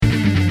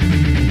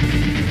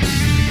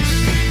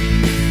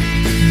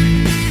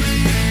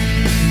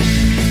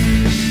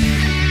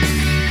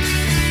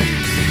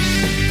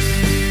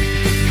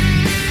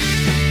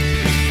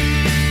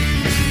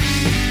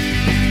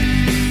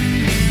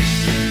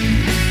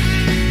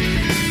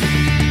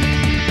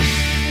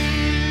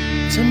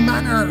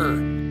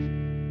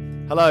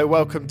Manor. Hello,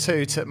 welcome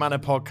to Tip Manor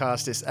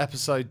Podcast. It's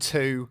episode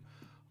 2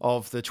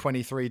 of the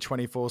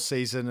 23-24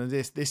 season, and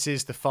this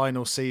is the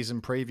final season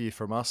preview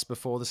from us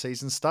before the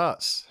season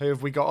starts. Who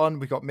have we got on?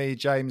 We've got me,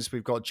 James.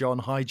 We've got John.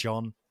 Hi,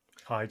 John.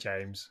 Hi,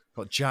 James.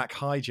 We've got Jack.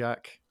 Hi,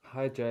 Jack.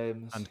 Hi,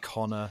 James. And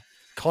Connor.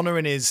 Connor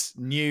in his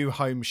new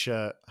home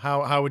shirt.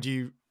 How would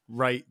you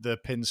rate the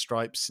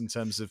pinstripes in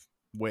terms of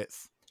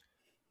width?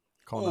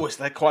 Connor? Oh,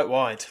 they're quite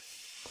wide.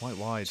 Quite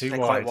wide. They're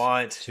quite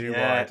wide. Too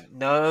wide.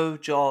 No,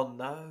 John,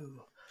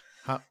 no.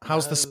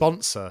 How's the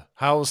sponsor?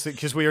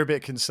 Because we were a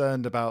bit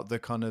concerned about the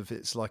kind of,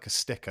 it's like a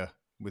sticker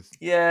with.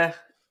 Yeah,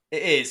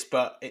 it is,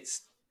 but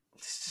it's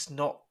just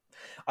not.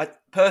 I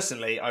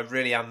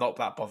really am not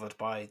that bothered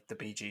by the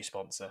BG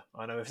sponsor.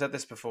 I know we've said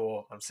this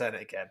before. I'm saying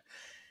it again.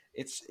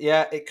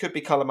 It could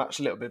be colour matched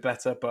a little bit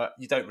better, but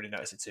you don't really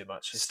notice it too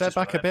much. It's Step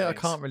back a bit. I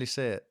can't really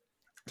see it.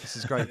 This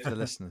is great for the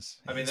listeners.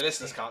 I mean, the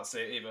listeners can't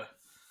see it either.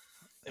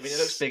 I mean, it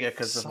looks bigger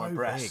because of my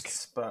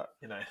breasts, but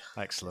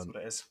Excellent. That's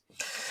what it is.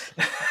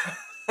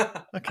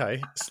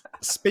 Okay.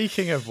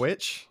 Speaking of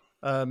which,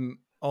 on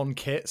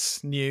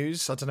kits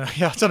news, I don't know.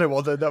 Yeah, I don't know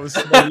what that was.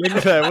 No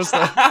link there, was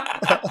there?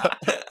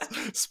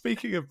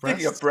 Speaking of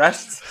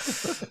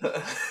breasts.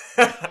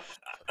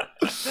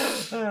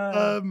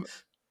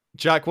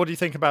 Jack, what do you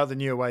think about the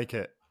new away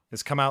kit?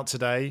 It's come out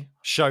today.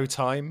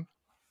 Showtime.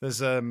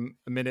 There's a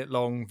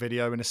minute-long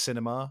video in a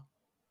cinema.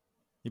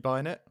 You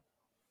buying it?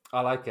 I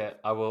like it.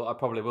 I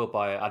probably will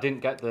buy it. I didn't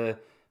get the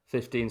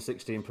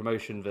 15-16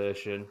 promotion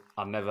version.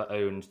 I never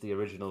owned the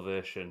original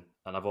version,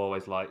 and I've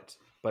always liked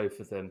both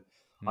of them.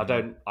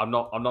 Mm-hmm. I'm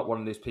not one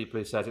of these people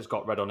who says it's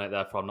got red on it,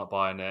 therefore I'm not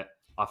buying it.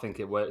 I think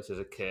it works as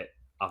a kit.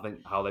 I think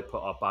how they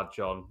put our badge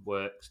on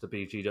works. The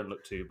BG don't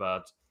look too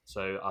bad,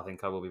 so I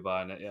think I will be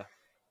buying it. Yeah.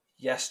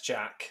 Yes,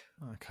 Jack.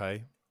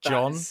 Okay,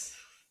 John.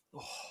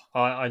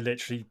 I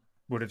literally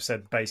would have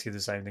said basically the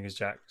same thing as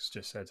Jack's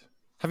just said.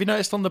 Have you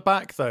noticed on the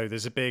back though?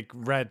 There's a big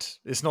red.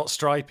 It's not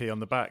stripy on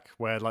the back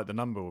where like the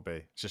number will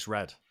be. It's just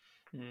red.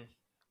 Mm.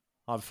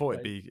 I thought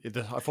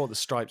I thought the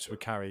stripes would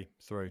carry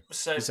through.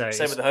 Same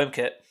with the home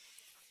kit.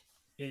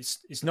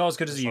 It's not as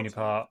good as the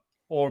Unipart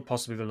or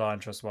possibly the Lion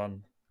Trust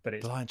one, but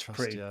it's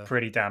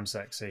pretty damn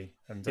sexy.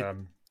 And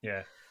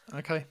yeah.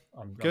 Okay.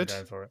 I'm good.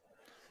 going for it.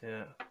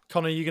 Yeah.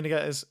 Connor, are you going to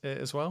get it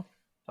as well?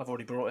 I've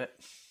already brought it.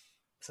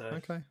 So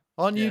okay.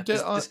 Aren't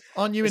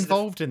you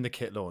involved in the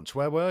kit launch?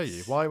 Where were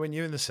you? Why weren't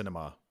you in the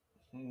cinema?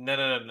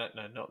 No,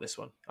 not this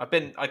one.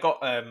 I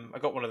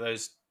got one of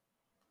those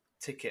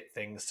ticket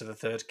things to the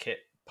third kit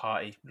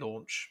party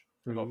launch.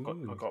 I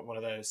got one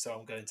of those, so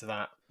I'm going to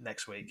that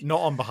next week.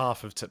 Not on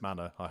behalf of Tip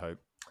Manor, I hope,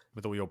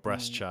 with all your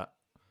breast chat.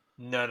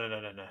 No.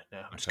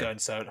 I'm just going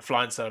solo,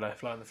 flying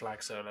the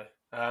flag solo.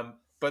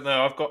 But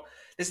no,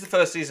 this is the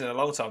first season in a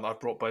long time that I've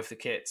brought both the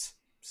kits.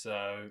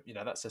 So,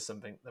 that says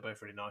something. They're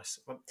both really nice.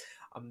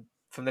 I'm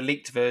from the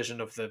leaked version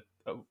of the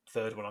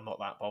third one, I'm not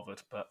that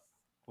bothered, but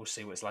we'll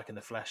see what it's like in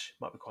the flesh.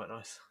 Might be quite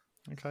nice.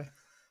 Okay.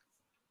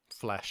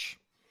 Flesh.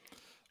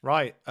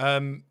 Right.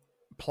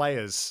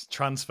 Players,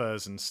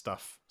 transfers and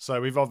stuff.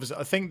 So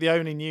I think the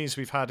only news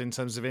we've had in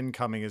terms of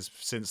incoming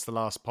since the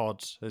last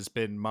pod has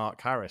been Mark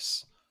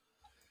Harris.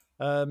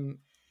 I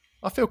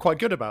feel quite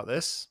good about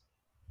this.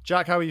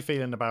 Jack, how are you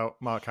feeling about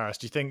Mark Harris?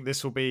 Do you think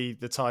this will be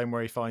the time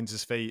where he finds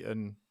his feet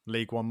and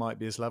League One might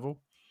be his level?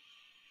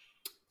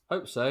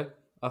 Hope so.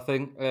 I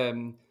think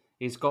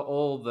he's got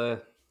all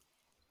the,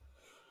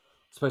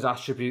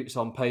 attributes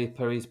on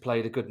paper. He's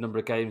played a good number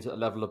of games at a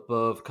level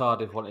above.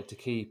 Cardiff wanted to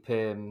keep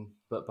him,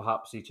 but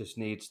perhaps he just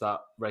needs that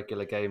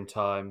regular game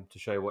time to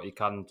show what he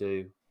can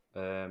do.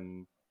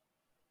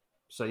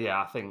 So yeah,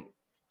 I think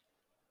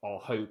I'll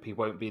hope he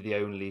won't be the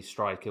only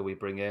striker we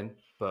bring in,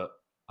 but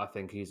I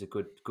think he's a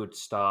good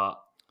start.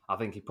 I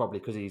think he probably,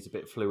 because he's a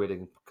bit fluid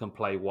and can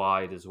play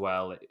wide as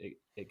well,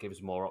 it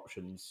gives more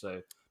options.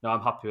 So no,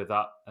 I'm happy with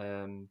that.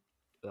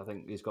 I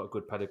think he's got a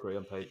good pedigree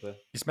on paper.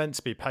 He's meant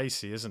to be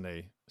pacey, isn't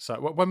he? So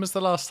when was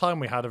the last time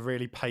we had a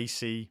really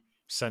pacey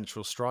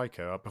central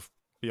striker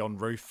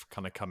beyond Roof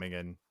kind of coming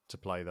in to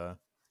play there?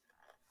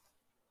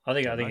 I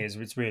think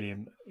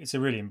it's a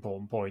really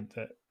important point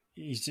that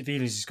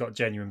he's got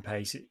genuine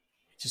pace.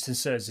 Just in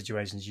certain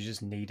situations, you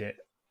just need it.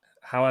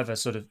 However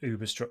sort of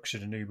uber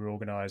structured and uber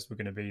organised we're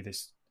going to be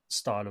this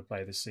style of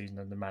play this season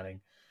under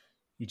Manning,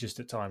 you just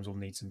at times will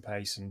need some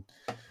pace, and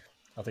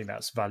I think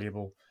that's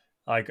valuable.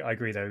 I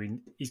agree though.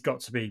 He's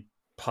got to be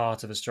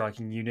part of a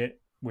striking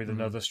unit with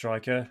another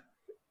striker.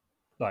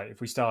 Like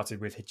if we started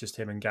with just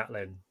him and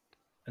Gatlin,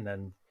 and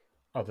then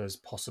others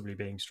possibly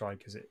being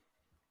strikers,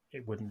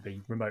 it wouldn't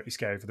be remotely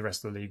scary for the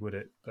rest of the league, would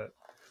it? But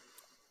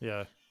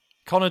yeah,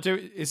 Connor,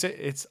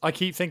 I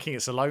keep thinking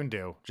it's a loan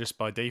deal just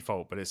by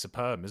default, but it's a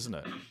perm, isn't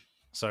it?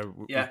 So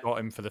we've got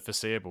him for the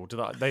foreseeable.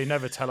 They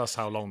never tell us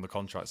how long the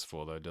contract's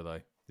for, though, do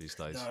they? These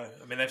days? No,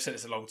 I mean they've said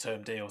it's a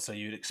long-term deal, so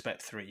you'd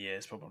expect 3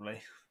 years probably.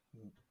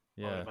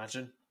 Yeah, I would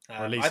imagine, or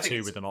at least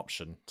 2 with an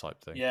option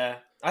type thing. Yeah,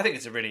 I think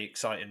it's a really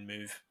exciting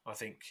move. I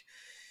think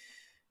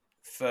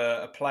for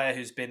a player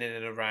who's been in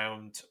and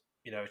around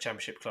a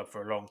Championship club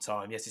for a long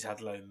time. Yes, he's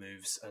had loan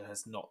moves and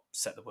has not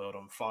set the world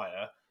on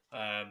fire.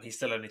 He's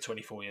still only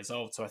 24 years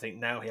old, so I think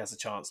now he has a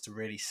chance to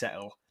really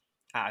settle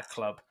at a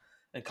club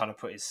and kind of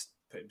put a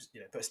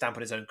stamp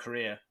on his own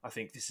career. I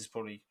think this is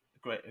probably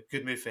a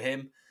good move for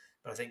him,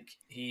 but I think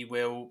he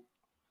will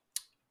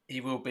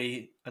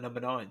be a number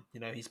 9.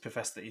 He's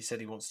professed that he said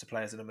he wants to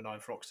play as a number 9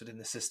 for Oxford in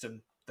the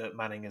system that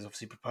Manning has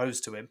obviously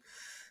proposed to him.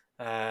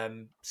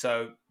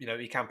 So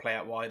he can play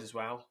out wide as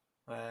well.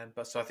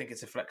 But so I think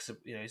it's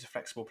he's a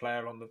flexible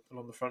player along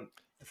the front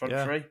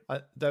three.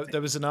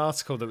 There was an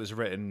article that was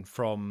written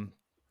from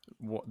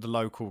the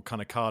local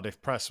kind of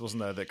Cardiff press,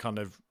 wasn't there, that kind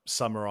of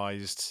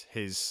summarised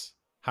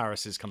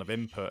Harris's kind of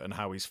input and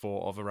how he's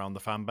thought of around the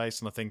fan base.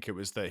 And I think it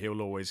was that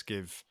he'll always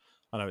give,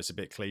 I know it's a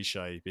bit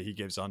cliche, but he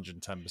gives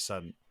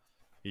 110%.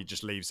 He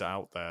just leaves it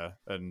out there,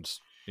 and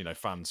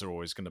fans are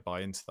always going to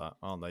buy into that,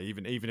 aren't they?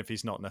 Even if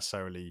he's not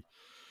necessarily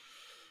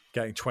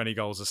getting 20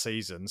 goals a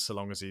season, so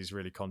long as he's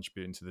really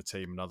contributing to the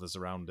team and others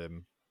around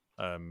him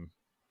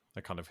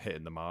are kind of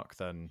hitting the mark,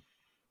 then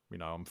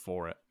I'm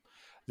for it.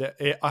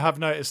 I have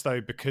noticed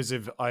though,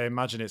 I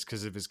imagine it's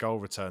because of his goal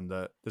return,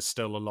 that there's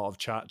still a lot of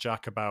chat,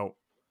 Jack, about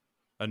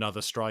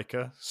another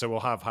striker. So we'll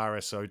have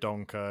Harris,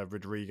 O'Donker,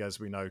 Rodriguez,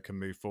 we know can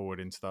move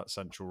forward into that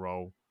central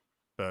role.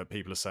 But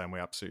people are saying we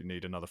absolutely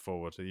need another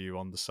forward. Are you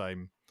on the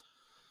same?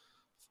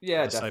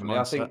 Yeah,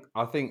 definitely.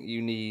 I think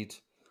you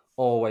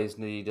always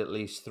need at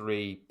least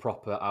 3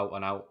 proper out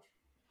and out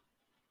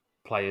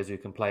players who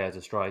can play as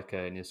a striker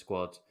in your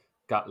squad.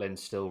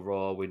 Gatlin's still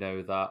raw. We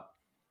know that.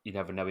 You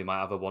never know. He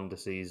might have a wonder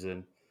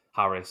season.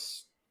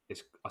 Harris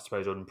is, I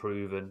suppose,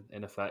 unproven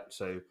in effect.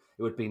 So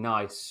it would be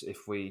nice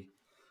if we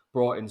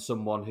brought in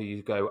someone who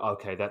you go,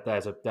 okay,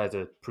 there's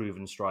a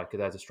proven striker.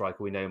 There's a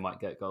striker we know might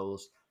get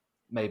goals.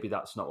 Maybe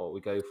that's not what we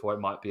go for. It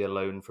might be a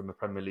loan from a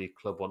Premier League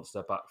club once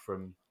they're back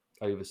from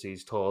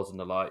overseas tours and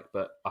the like.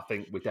 But I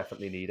think we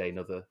definitely need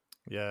another.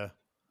 Yeah.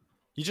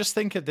 You just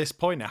think at this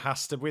point it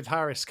has to, with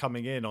Harris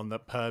coming in on the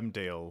perm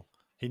deal,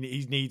 he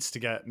needs to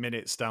get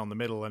minutes down the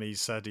middle, and he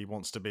said he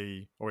wants to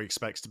be, or he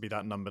expects to be,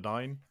 that number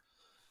 9.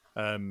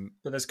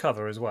 But there's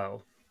cover as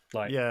well.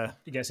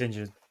 He gets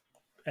injured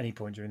any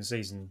point during the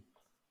season.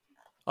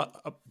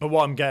 But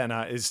what I'm getting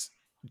at is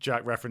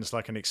Jack referenced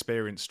like an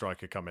experienced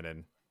striker coming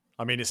in.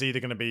 I mean, it's either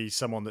going to be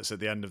someone that's at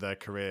the end of their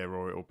career,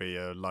 or it'll be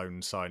a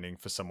loan signing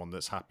for someone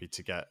that's happy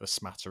to get a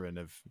smattering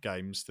of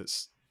games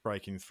that's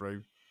breaking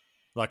through.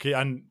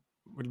 And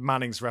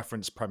Manning's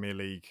referenced Premier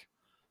League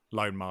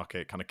loan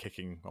market kind of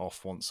kicking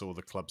off once all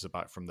the clubs are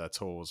back from their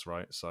tours,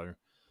 right? So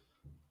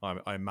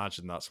I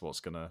imagine that's what's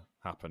going to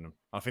happen.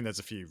 I think there's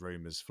a few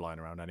rumours flying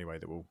around anyway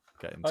that we'll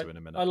get into in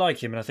a minute. I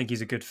like him, and I think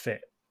he's a good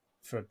fit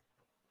for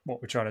what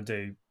we're trying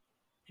to do.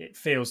 It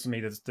feels to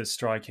me that the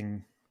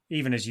striking,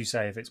 even as you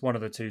say, if it's one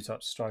of the 2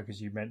 types of strikers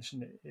you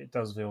mentioned, it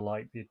does feel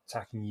like the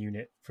attacking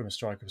unit from a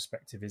striker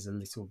perspective is a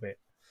little bit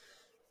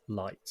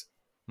light.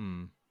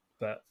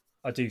 But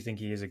I do think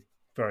he is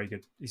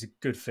he's a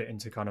good fit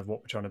into kind of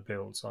what we're trying to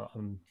build. So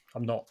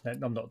I'm not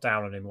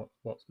down on him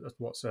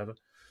whatsoever.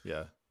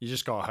 Yeah, you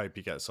just gotta hope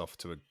he gets off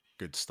to a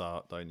good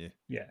start, don't you?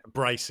 Yeah, a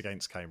brace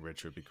against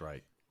Cambridge would be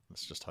great.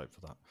 Let's just hope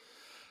for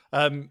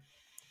that.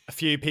 A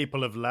few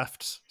people have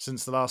left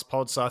since the last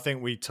pod, so I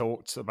think we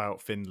talked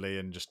about Findlay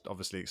and just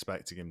obviously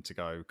expecting him to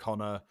go.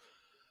 Connor,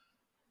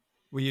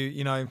 were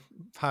you,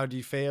 how do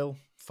you feel?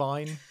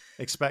 Fine,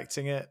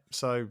 expecting it?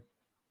 So,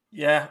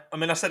 yeah, I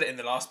mean, I said it in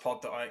the last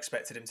pod that I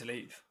expected him to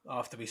leave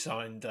after we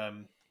signed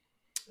Jordan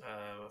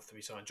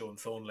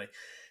Thornley.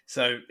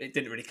 So it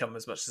didn't really come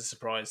as much as a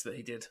surprise that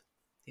he did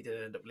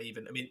end up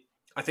leaving. I mean,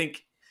 I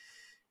think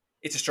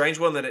it's a strange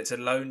one that it's a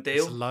loan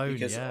deal. It's a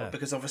loan,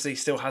 because obviously he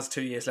still has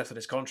 2 years left on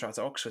his contract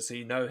at Oxford, so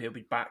he'll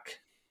be back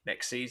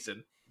next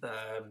season,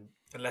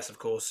 unless of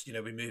course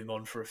we move him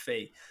on for a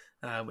fee,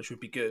 which would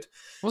be good.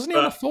 Wasn't he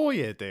on a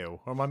 4-year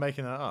deal, or am I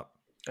making that up?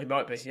 He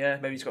might be, yeah.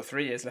 Maybe he's got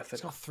 3 years left.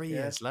 He's got 3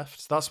 years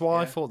left. That's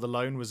why I thought the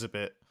loan was a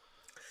bit.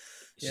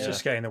 It's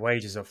just getting the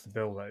wages off the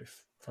bill, though.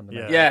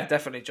 Fundamentally, yeah,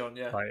 definitely, John.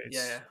 Yeah,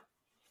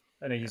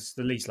 and he's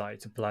the least likely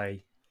to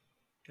play.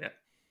 Yeah,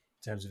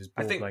 in terms of his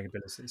ball playing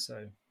ability.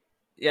 So.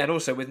 Yeah, and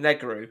also with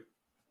Negru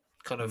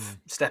kind of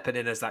stepping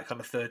in as that kind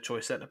of third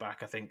choice centre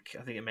back, I think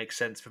it makes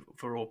sense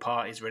for all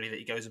parties really that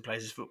he goes and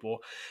plays his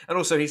football. And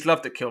also he's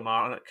loved at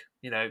Kilmarnock.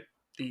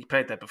 He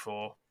played there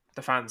before.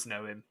 The fans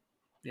know him.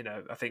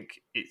 I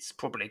think it's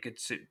probably a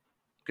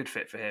good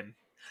fit for him.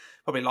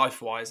 Probably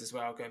life wise as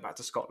well. Going back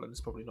to Scotland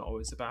is probably not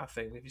always a bad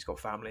thing if he's got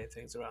family and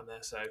things around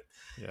there. So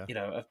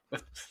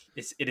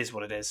it is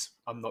what it is.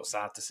 I'm not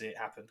sad to see it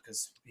happen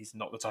because he's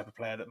not the type of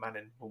player that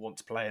Manning will want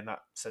to play in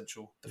that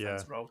central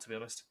defence role, to be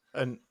honest.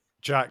 And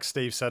Jack,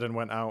 Steve Seddon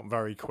went out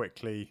very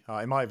quickly.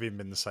 It might have even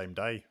been the same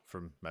day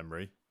from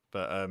memory,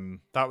 but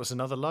that was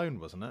another loan,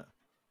 wasn't it?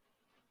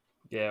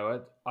 Yeah,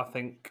 I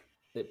think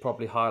it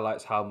probably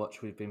highlights how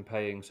much we've been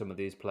paying some of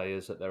these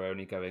players that they're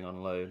only going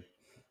on loan,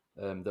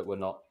 that we're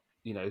not,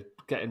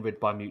 getting rid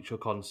by mutual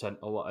consent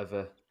or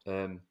whatever.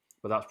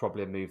 But that's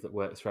probably a move that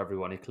works for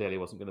everyone. He clearly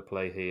wasn't going to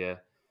play here.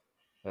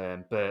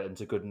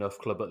 Burton's a good enough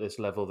club at this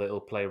level that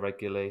he'll play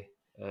regularly.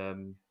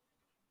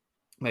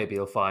 Maybe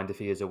he'll find if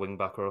he is a wing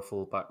back or a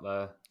full back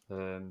there.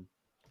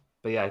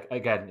 But yeah,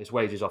 again, it's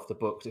wages off the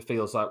books. It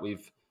feels like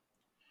we've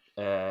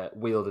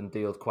wheeled and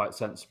dealed quite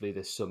sensibly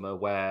this summer,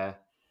 where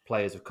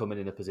players have come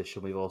in a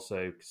position. We've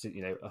also,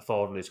 a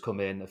Thornley's come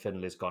in, a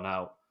Finley's gone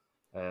out.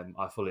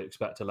 I fully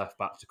expect a left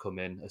back to come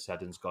in, a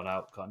Seddon's gone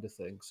out, kind of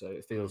thing. So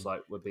it feels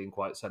like we're being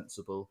quite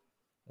sensible,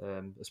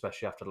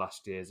 especially after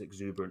last year's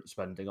exuberant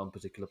spending on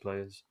particular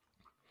players.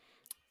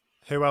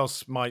 Who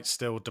else might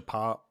still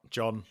depart,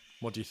 John?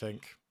 What do you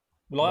think?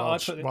 Well,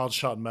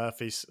 Wildshot and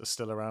Murphy's are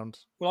still around.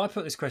 Well, I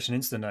put this question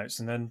into the notes,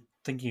 and then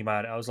thinking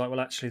about it, I was like, well,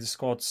 actually, the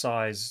squad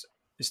size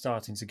is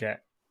starting to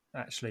get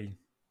actually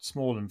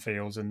small in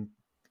fields, and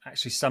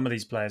actually some of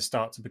these players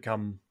start to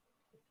become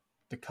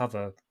the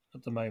cover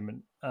at the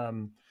moment.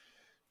 The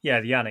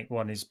Yannick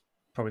one is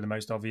probably the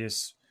most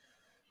obvious.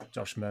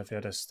 Josh Murphy,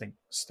 I just think,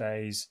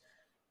 stays.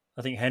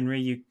 I think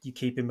Henry, you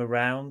keep him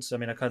around. I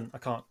mean, I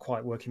can't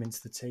quite work him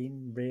into the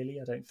team,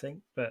 really, I don't think,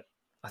 but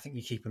I think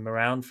you keep him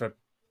around for.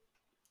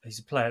 He's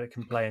a player that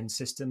can play in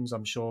systems,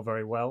 I'm sure,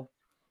 very well.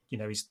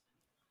 He's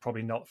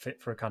probably not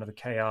fit for a kind of a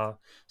KR,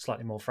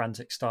 slightly more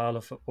frantic style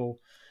of football.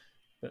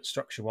 But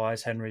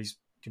structure-wise, Henry's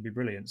could be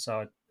brilliant.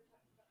 So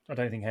I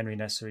don't think Henry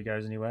necessarily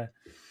goes anywhere.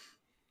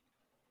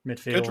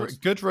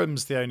 Midfield.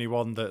 Goodrum's the only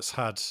one that's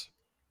had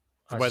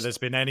there's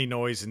been any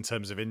noise in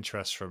terms of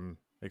interest from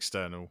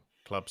external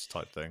clubs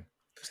type thing.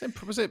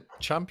 Was it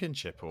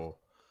Championship or?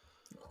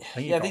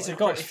 These have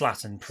got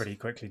flattened pretty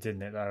quickly,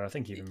 didn't it? Though I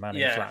think even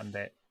Manning flattened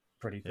it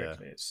pretty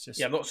quickly. Yeah. It's just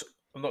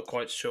I'm not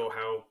quite sure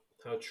how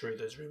true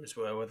those rumours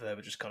were, whether they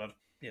were just kind of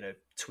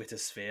Twitter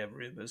sphere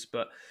rumours,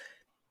 but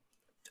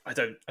I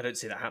don't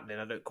see that happening.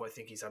 I don't quite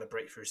think he's had a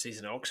breakthrough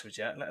season at Oxford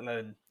yet, let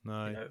alone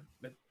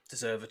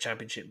deserve a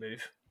Championship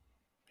move.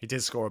 He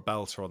did score a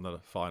belter on the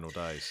final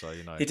day, so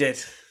he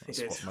did.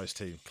 That's what most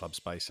team clubs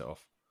base it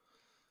off.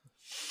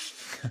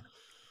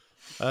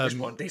 Just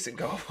one decent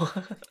goal.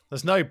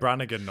 There's no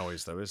Brannigan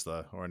noise though, is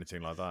there, or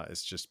anything like that?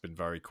 It's just been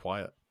very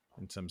quiet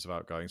in terms of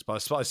outgoings.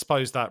 But I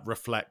suppose that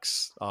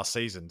reflects our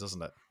season,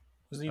 doesn't it?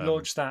 Hasn't he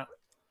launched that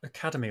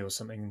academy or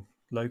something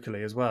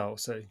locally as well?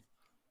 So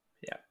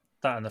yeah,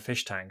 that and the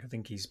fish tank. I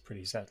think he's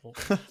pretty settled.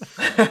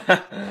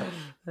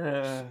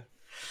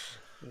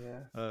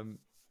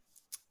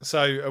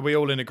 So are we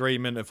all in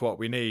agreement of what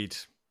we need?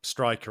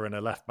 Striker and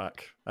a left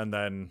back, and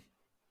then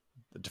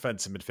the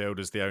defensive midfield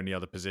is the only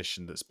other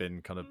position that's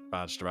been kind of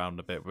badged around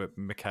a bit. With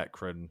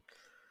McEachran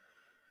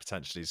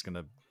potentially is going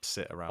to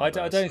sit around.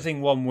 I don't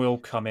think one will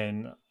come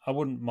in. I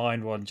wouldn't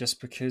mind one, just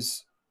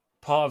because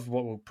part of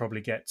what we'll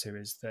probably get to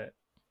is that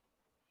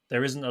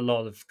there isn't a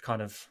lot of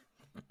kind of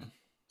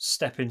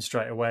step in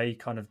straight away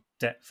kind of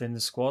depth in the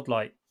squad.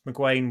 Like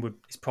McGuane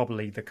is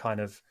probably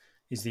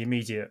is the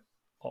immediate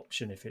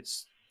option if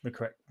it's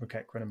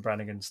McEachran and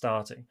Brannigan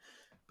starting.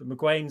 But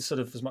McGuane, sort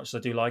of, as much as I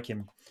do like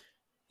him,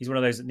 he's one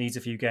of those that needs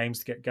a few games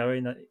to get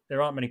going.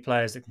 There aren't many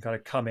players that can kind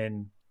of come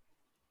in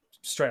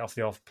straight off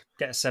the off,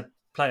 play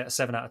at a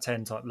 7 out of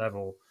 10 type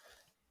level.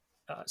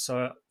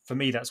 So for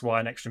me, that's why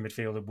an extra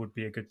midfielder would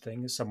be a good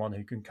thing, as someone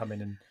who can come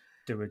in and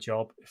do a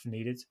job if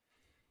needed.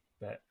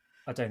 But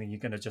I don't think you're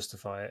going to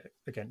justify it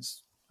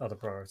against other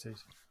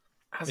priorities.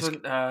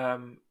 Hasn't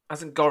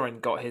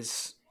Gorin got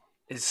his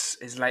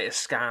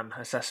latest scan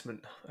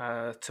assessment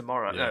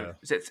tomorrow? Yeah. No,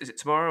 is it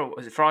tomorrow?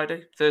 Or is it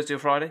Friday? Thursday or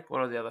Friday?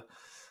 One or the other.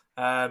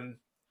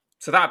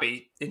 So that'd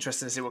be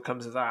interesting to see what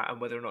comes of that,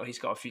 and whether or not he's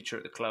got a future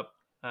at the club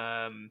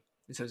in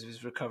terms of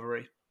his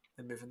recovery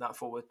and moving that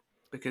forward.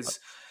 Because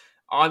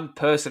I'm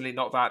personally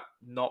not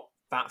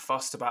that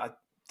fussed about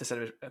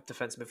a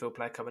defensive midfield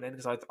player coming in,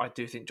 because I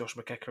do think Josh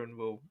McEachran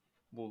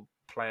will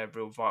play a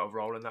real vital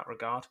role in that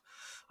regard.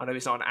 I know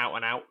he's not an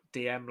out-and-out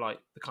DM like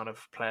the kind of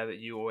player that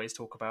you always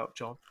talk about,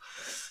 John.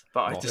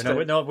 But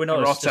we're not.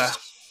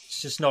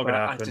 It's just not going to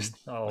happen.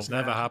 It's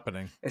never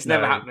happening. It's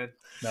never happening.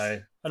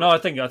 No. No, I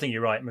think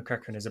you're right.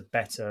 McEachran is a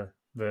better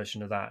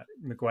version of that.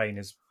 McGuane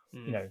is,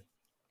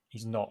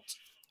 he's not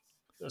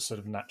as sort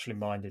of naturally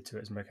minded to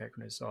it as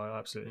McEachran is. So I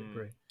absolutely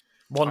agree.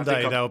 One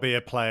day there'll be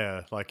a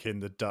player like in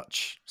the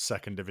Dutch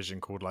second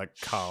division called like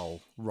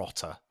Karl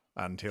Rotter,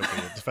 and he'll be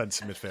a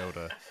defensive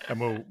midfielder,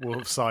 and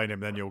we'll sign him.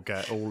 Then you'll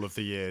get all of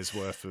the year's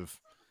worth of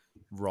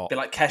rot. Be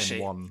like Keshi.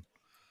 In one.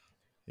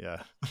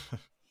 Yeah.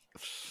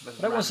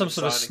 I don't want some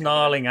sort of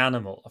snarling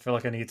animal. I feel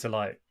like I need to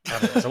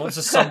have it. So I want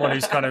just someone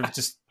who's kind of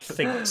just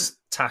thinks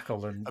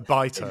tackle and a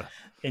biter,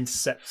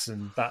 intercepts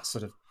and that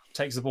sort of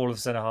takes the ball to the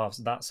centre halves.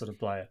 That sort of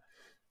player.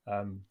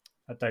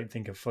 I don't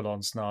think a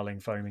full-on snarling,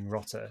 foaming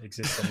rotter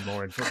exists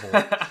anymore in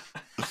football.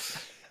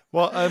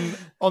 Well,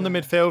 on the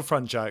midfield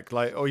front, Jack,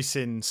 like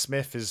Oisin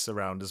Smith is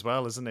around as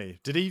well, isn't he?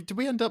 Did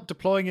we end up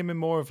deploying him in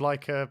more of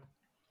like a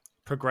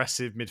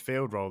progressive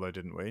midfield role though,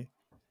 didn't we?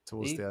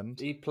 Towards the end,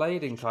 he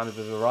played in kind of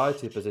a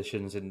variety of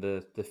positions in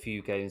the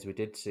few games we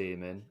did see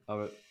him in.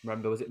 I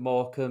remember, was it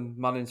Morecambe,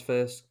 Manning's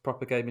first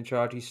proper game in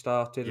charge? He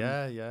started,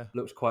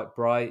 looked quite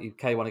bright. He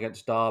came on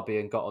against Derby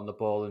and got on the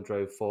ball and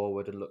drove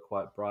forward and looked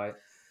quite bright.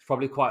 It's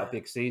probably quite a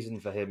big season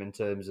for him in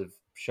terms of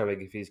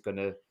showing if he's going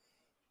to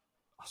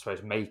I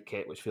suppose, make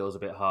it, which feels a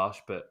bit harsh,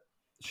 but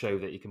show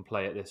that you can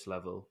play at this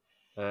level.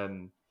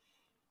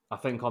 I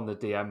think on the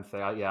DM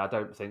thing, I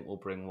don't think we'll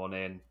bring one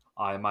in.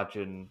 I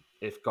imagine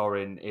if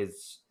Gorin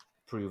is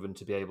proven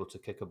to be able to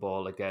kick a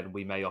ball again,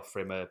 we may offer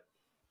him a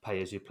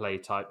pay-as-you-play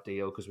type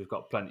deal because we've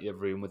got plenty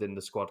of room within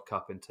the squad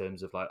cap in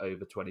terms of like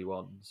over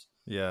 21s.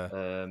 Yeah.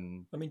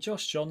 I mean,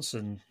 Josh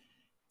Johnson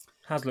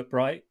has looked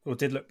bright, or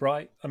did look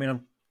bright. I mean, I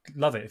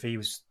love it if he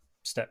was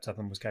stepped up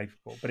and was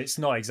capable, but it's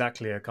not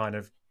exactly a kind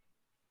of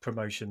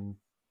promotion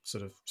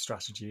sort of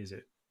strategy, is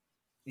it?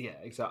 Yeah,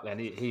 exactly.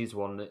 And he's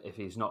one that if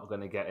he's not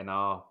going to get in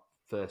our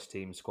first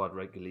team squad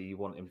regularly, you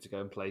want him to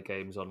go and play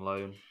games on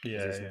loan.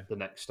 Yeah. The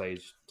next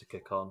stage to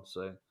kick on.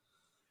 So,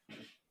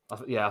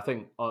 I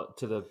think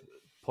to the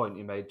point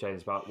you made,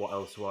 James, about what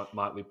else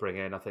might we bring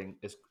in, I think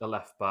it's a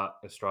left back,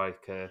 a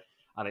striker,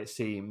 and it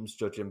seems,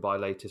 judging by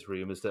latest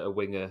rumours, that a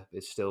winger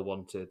is still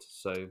wanted.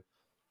 So,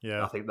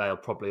 I think they'll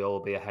probably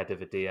all be ahead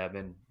of a DM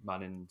in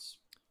Manning's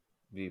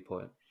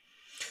viewpoint.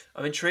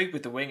 I'm intrigued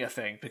with the winger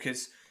thing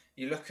because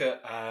you look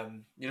at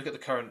the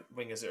current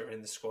wingers that are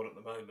in the squad at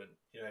the moment.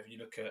 You know, if you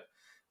look at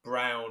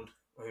Brown,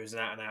 who's an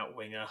out-and-out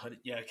winger,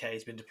 yeah, okay,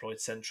 he's been deployed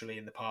centrally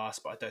in the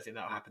past, but I don't think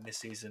that'll happen this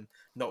season.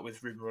 Not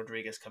with Ruben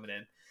Rodriguez coming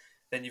in.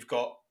 Then you've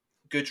got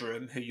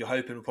Goodrum, who you're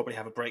hoping will probably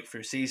have a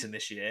breakthrough season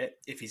this year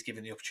if he's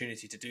given the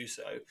opportunity to do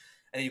so. And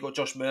then you've got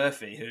Josh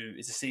Murphy, who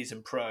is a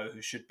seasoned pro,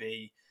 who should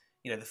be,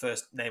 the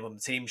first name on the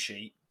team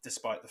sheet,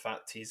 despite the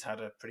fact he's had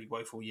a pretty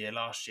woeful year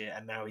last year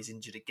and now he's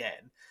injured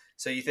again.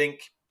 So you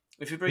think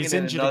if you're bringing he's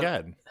in injured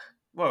again?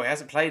 Well, he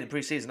hasn't played in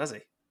pre-season, has he?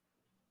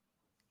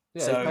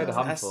 Yeah, so he's played a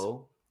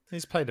handful.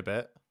 He's played a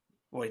bit.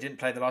 Well, he didn't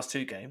play the last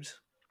 2 games.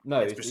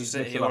 No, he's missed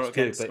the last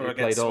 2, but he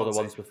played all the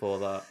ones before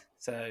that.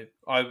 So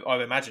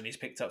I imagine he's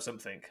picked up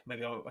something.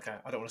 Maybe I don't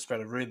want to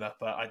spread a rumour,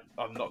 but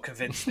I'm not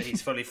convinced that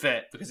he's fully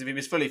fit, because if he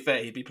was fully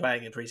fit, he'd be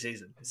playing in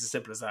pre-season. It's as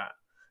simple as that.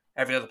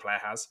 Every other player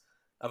has,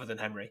 other than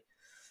Henry.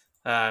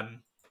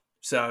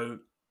 So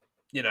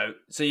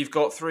you've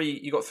got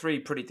three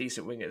pretty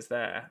decent wingers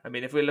there. I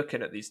mean, if we're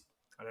looking at these,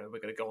 I don't know,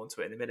 we're going to go on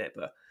to it in a minute,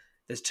 but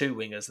there's 2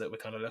 wingers that we're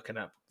kind of looking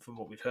at from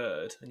what we've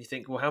heard, and you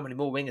think, well, how many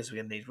more wingers are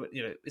we going to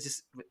need? Is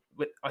this?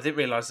 I didn't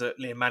realise that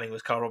Liam Manning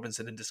was Carl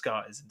Robinson in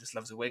disguise and just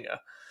loves a winger.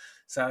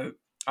 So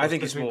I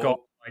think it's we've got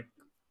like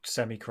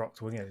semi-crocked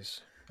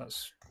wingers.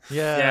 That's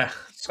yeah.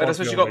 But I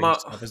suppose you've got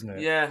Mark, stuff, isn't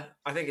it? Yeah,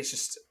 I think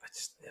it's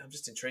I'm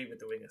just intrigued with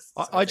the wingers.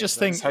 I just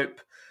think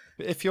hope.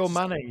 If you're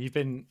Manning, you've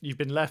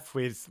been left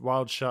with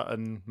Wildshut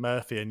and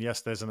Murphy, and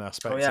yes, there's an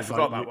aspect. Oh yeah, I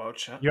forgot about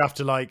Wildshut. You have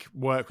to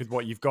work with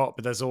what you've got,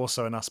 but there's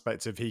also an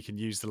aspect of he can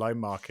use the loan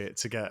market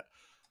to get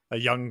a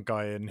young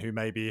guy in who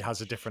maybe has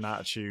a different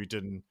attitude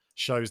and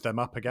shows them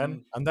up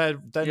again. And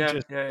then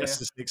this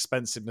is an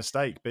expensive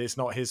mistake, but it's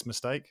not his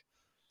mistake.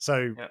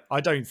 So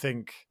I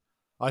think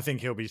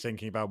he'll be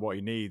thinking about what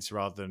he needs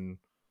rather than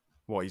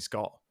what he's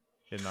got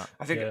in that.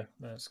 I think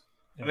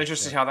I'm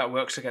interested to see how that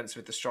works against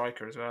with the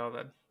striker as well,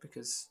 then,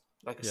 because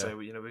like I say,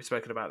 we've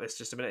spoken about this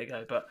just a minute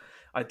ago, but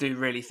I do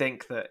really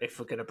think that if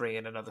we're going to bring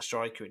in another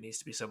striker, it needs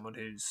to be someone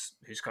who's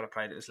kind of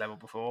played at this level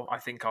before. I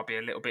think I'll be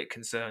a little bit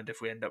concerned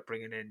if we end up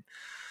bringing in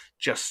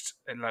just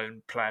a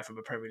lone player from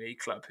a Premier League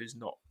club who's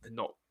not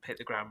hit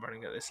the ground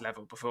running at this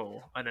level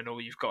before, and then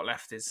all you've got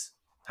left is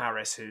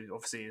Harris, who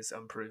obviously is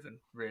unproven,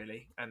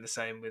 really, and the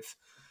same with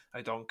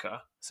Odonka.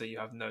 So you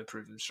have no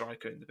proven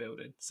striker in the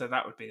building. So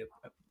that would be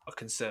a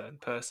concern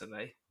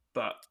personally,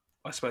 but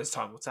I suppose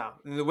time will tell.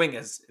 In the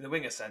winger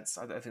sense,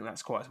 I don't think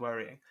that's quite as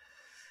worrying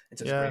in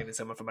terms of bringing in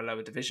someone from a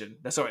lower division.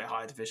 A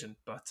higher division,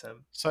 but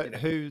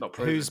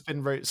who's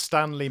been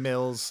Stanley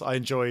Mills? I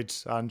enjoyed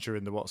Andrew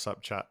in the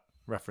WhatsApp chat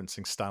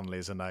referencing Stanley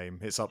as a name.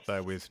 It's up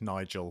there with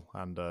Nigel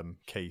and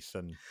Keith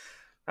and.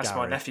 That's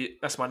Gary. my nephew.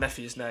 That's my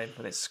nephew's name,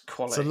 and it's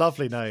quality. It's a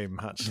lovely name,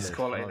 actually. It's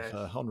quality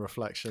name. On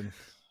reflection.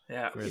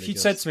 Yeah. Really if you'd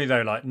said to me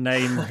though,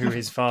 name who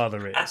his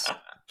father is,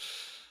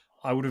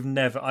 I would have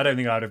never. I don't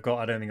think I'd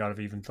have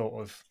even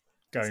thought of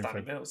going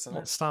Stanley for Mills.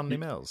 Stanley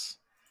Mills.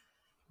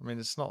 I mean,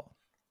 it's not.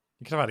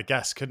 You could have had a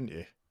guess, couldn't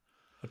you?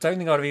 I don't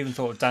think I'd have even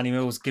thought of Danny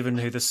Mills, given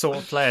who the sort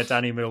of player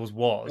Danny Mills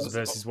was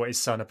versus what his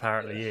son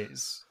apparently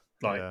is.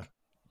 I don't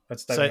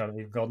think I'd have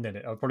even gone in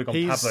it. I'd probably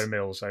gone Pablo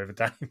Mills over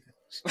Danny Mills.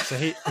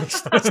 So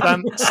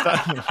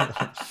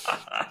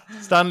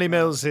Stanley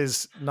Mills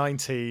is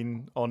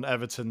 19 on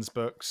Everton's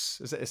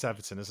books. It's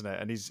Everton, isn't it?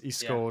 And he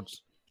scored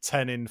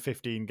 10 in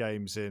 15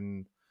 games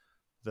in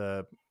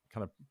the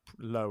kind of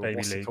lower,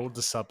 what's it called?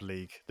 The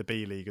sub-league, the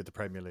B League of the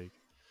Premier League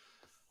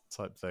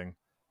type thing.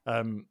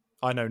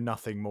 I know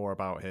nothing more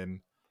about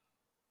him.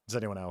 Does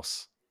anyone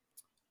else?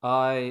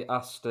 I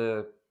asked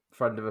a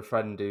friend of a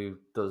friend who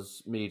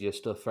does media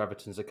stuff for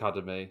Everton's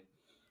academy.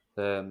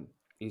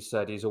 He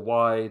said he's a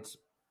wide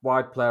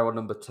player on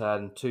number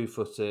 10,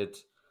 2-footed,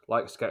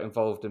 likes to get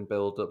involved in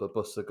build-up, but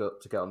busts the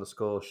gut to get on the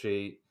score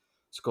sheet,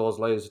 scores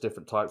loads of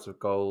different types of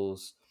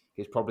goals.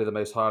 He's probably the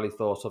most highly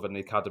thought of in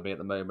the academy at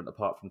the moment,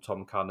 apart from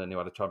Tom Cannon, who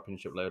had a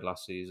championship load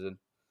last season.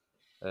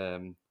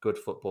 Good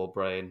football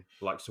brain,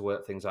 likes to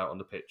work things out on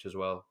the pitch as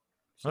well.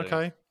 So,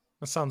 okay.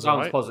 That sounds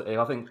Sounds positive.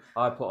 I think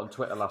I put on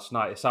Twitter last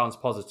night. It sounds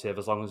positive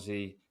as long as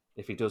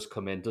if he does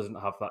come in, doesn't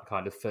have that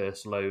kind of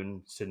first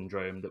loan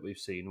syndrome that we've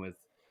seen with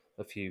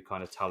a few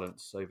kind of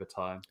talents over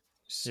time.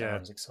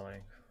 Sounds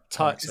exciting.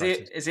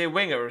 Is he a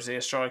winger or is he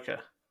a striker?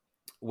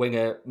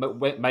 Winger,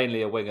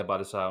 mainly a winger by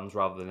the sounds,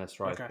 rather than a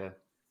striker. Okay.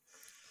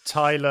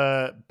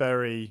 Tyler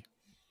Berry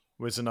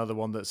was another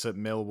one that's at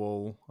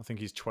Millwall. I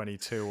think he's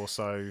 22 or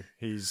so.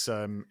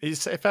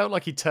 It felt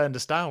like he turned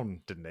us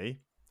down, didn't he?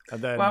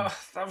 And then, well,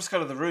 that was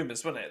kind of the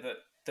rumours, wasn't it?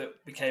 That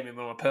we came in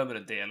on a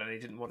permanent deal and he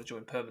didn't want to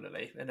join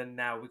permanently. And then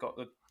now we got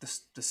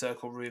the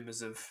circle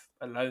rumours of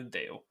a loan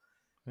deal.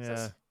 Yeah,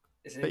 so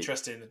it's an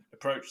interesting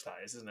approach, that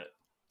is, isn't it?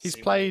 He's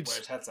played where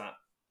his head's at.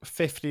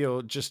 50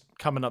 or just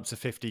coming up to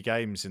 50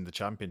 games in the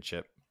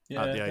Championship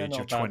at the age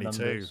of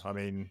 22. I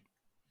mean,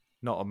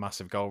 not a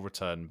massive goal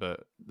return,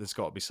 but there's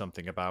got to be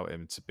something about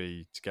him to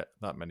get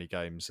that many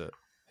games at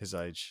his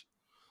age.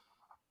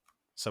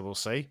 So we'll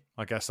see.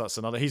 I guess that's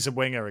another. He's a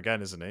winger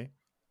again, isn't he?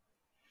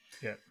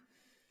 Yeah.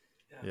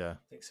 I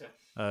think so.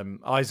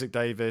 Isaac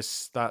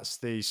Davis, that's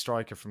the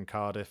striker from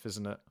Cardiff,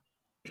 isn't it?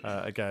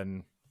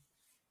 Again,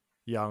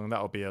 young.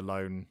 That'll be a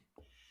loan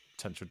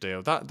potential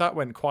deal. That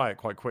went quiet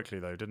quite quickly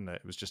though, didn't it?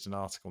 It was just an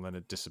article and then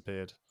it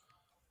disappeared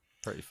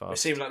pretty fast. It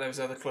seemed like there was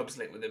other clubs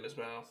linked with him as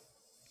well.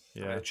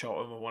 Yeah,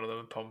 Charlton were one of them,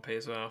 and Pompey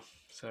as well.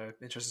 So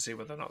interesting to see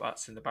whether or not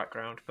that's in the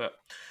background. But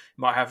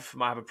might have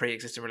a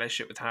pre-existing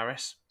relationship with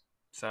Harris,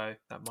 so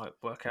that might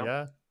work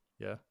out.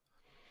 Yeah.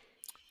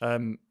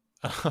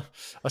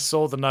 I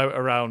saw the note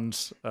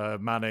around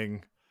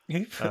Manning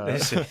using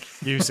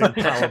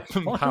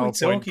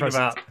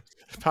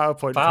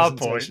PowerPoint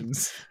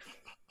presentations.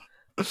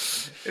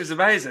 It was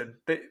amazing.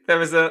 There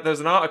was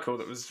an article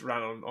that was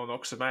ran on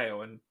Oxford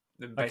Mail, and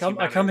I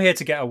come here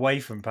to get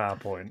away from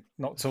PowerPoint,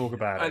 not talk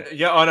about it.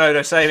 Yeah, I know.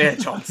 No, same here,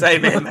 John.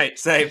 Same here, mate.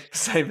 Same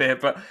here.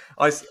 But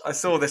I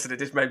saw this and it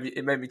just made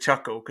me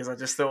chuckle because I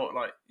just thought,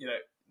 like,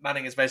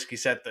 Manning has basically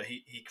said that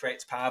he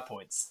creates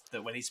PowerPoints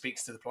that when he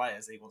speaks to the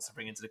players that he wants to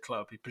bring into the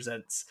club, he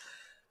presents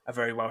a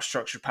very well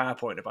structured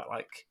PowerPoint about,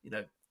 like,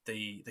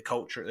 the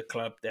culture at the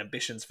club, the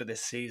ambitions for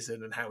this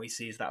season, and how he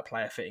sees that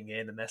player fitting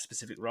in and their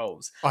specific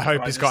roles. I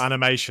hope he's got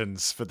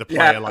animations for the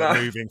player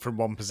moving from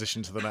one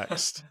position to the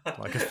next,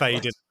 like a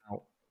fade in and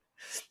out.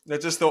 I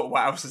just thought,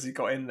 what else has he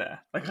got in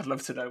there? Like, I'd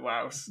love to know what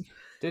else.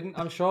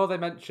 I'm sure they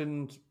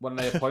mentioned when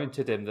they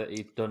appointed him that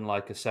he'd done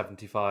like a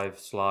 75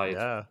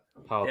 slide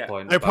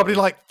PowerPoint. They're probably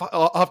like,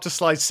 after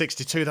slide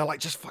 62, they're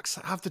like, just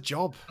have the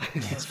job.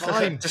 It's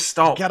fine. Just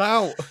stop. Get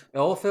out. It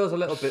all feels a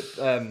little bit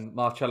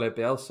Marcelo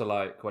Bielsa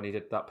like when he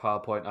did that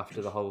PowerPoint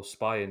after the whole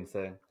spying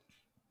thing.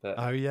 But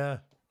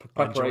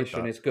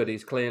preparation is good.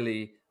 He's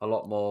clearly a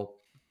lot more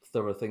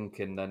thorough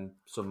thinking than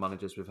some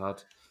managers we've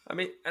had. I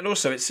mean, and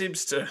also it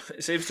seems to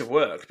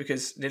work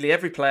because nearly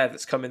every player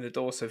that's come in the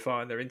door so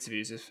far in their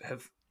interviews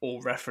have all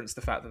referenced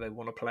the fact that they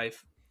want to play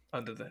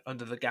under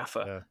the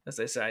gaffer, as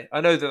they say. I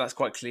know that that's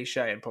quite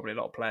cliche, and probably a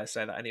lot of players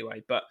say that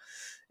anyway. But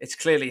it's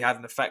clearly had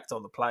an effect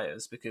on the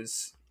players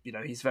because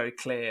he's very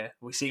clear.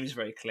 He seems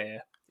very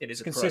clear in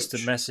his approach.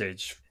 Consistent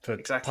message for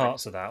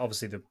parts of that.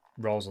 Obviously, the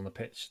roles on the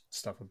pitch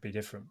stuff would be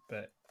different,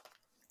 but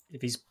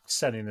if he's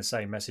sending the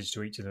same message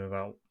to each of them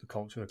about the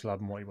culture of the club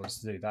and what he wants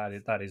to do,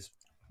 that is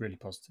really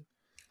positive.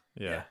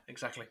 Yeah,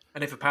 exactly.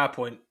 And if a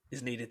PowerPoint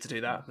is needed to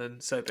do that, then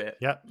so be it.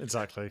 Yeah,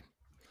 exactly.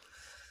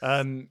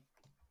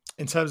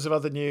 In terms of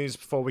other news,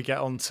 before we get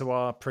on to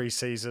our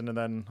pre-season and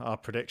then our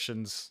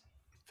predictions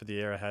for the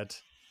year ahead,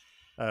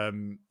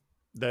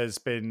 there's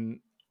been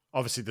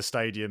obviously the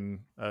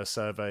stadium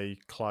survey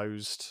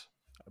closed,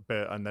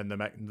 and then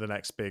the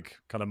next big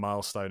kind of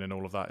milestone in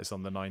all of that is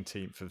on the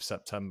 19th of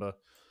September.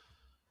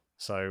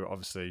 So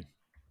obviously,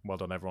 well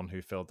done everyone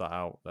who filled that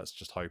out. Let's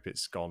just hope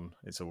it's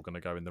all going to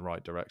go in the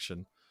right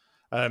direction.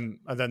 And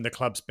then the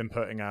club's been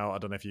putting out, I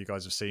don't know if you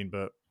guys have seen,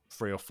 but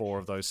 3 or 4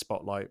 of those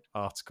spotlight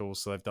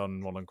articles. So they've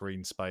done one on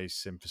green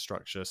space,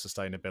 infrastructure,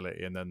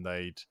 sustainability, and then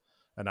they'd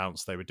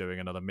announced they were doing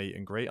another meet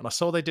and greet. And I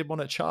saw they did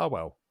one at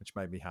Charwell, which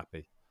made me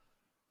happy.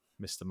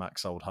 Mr.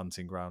 Mac's old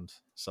hunting ground.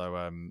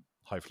 So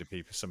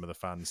hopefully some of the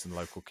fans in the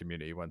local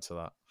community went to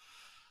that.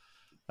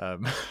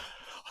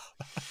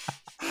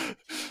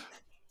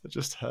 I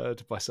just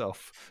heard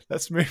myself.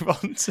 Let's move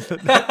on to the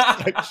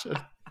next section.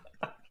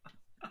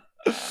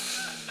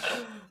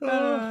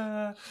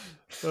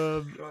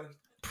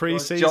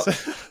 Pre-season.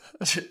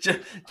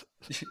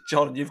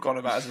 John, you've gone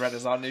about as red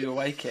as our new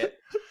away kit.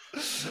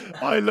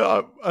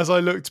 As I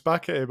looked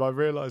back at him, I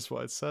realised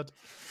what I'd said.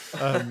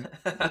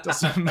 It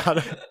doesn't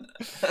matter.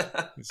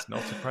 It's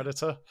not a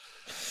predator.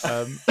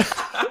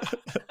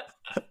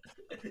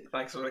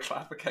 Thanks for the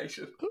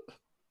clarification.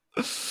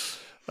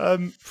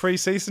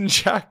 Pre-season,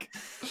 Jack.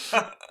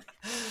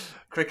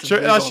 Quickly,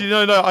 actually,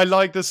 no. I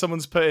like that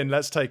someone's put in.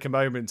 Let's take a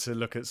moment to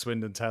look at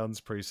Swindon Town's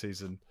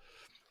pre-season.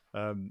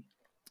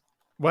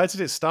 Where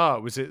did it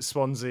start? Was it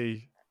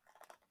Swansea?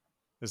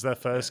 Is their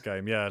first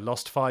game? Yeah,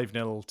 lost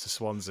 5-0 to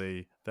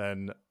Swansea,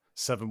 then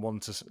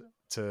 7-1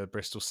 to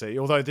Bristol City.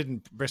 Although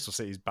Bristol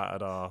City's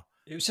battered our.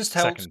 It was just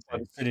helped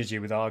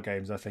synergy with our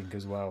games, I think,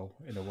 as well,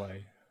 in a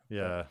way.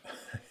 Yeah.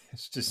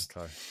 It's just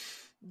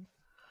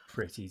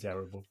pretty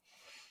terrible.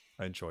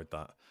 I enjoyed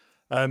that.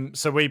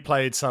 So we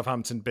played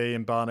Southampton B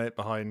and Barnet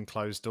behind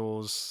closed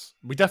doors.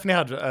 We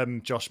definitely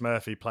had Josh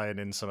Murphy playing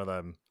in some of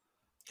them.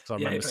 So I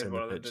remember seeing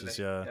the pictures.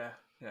 Yeah.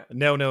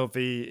 0-0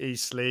 v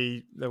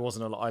Eastleigh. There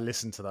wasn't a lot. I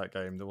listened to that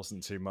game. There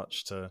wasn't too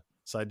much to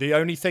say. The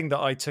only thing that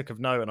I took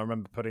of note, and I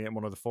remember putting it in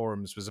one of the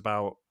forums, was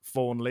about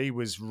Thornley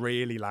was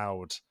really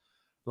loud.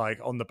 Like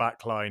on the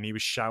back line, he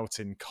was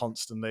shouting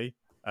constantly.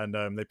 And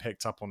they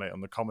picked up on it on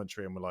the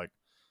commentary and were like,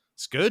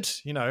 it's good,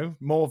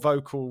 more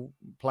vocal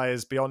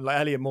players beyond. Like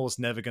Elliot Moore's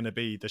never going to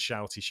be the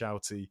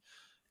shouty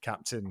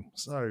captain.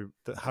 So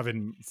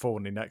having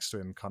Thornley next to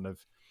him, kind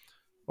of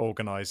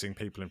organising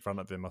people in front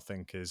of him, I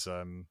think is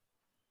a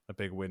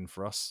big win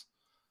for us.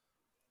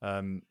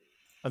 And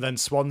then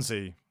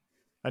Swansea.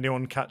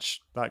 Anyone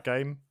catch that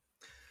game?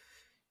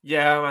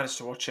 Yeah, I managed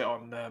to watch it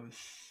on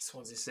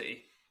Swansea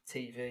City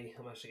TV.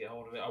 I managed to get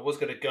hold of it. I was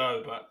going to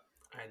go, but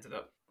I ended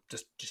up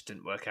just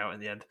didn't work out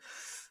in the end.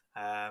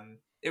 I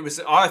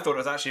thought it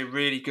was actually a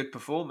really good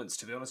performance,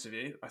 to be honest with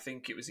you. I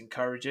think it was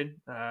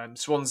encouraging.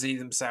 Swansea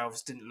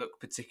themselves didn't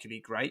look particularly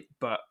great,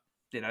 but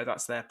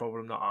that's their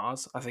problem, not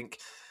ours. I think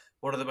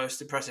one of the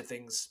most impressive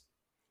things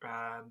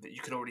that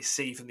you can already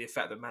see from the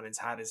effect that Manning's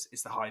had is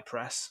the high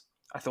press.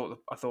 I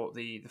thought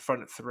the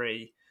front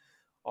three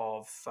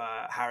of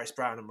Harris,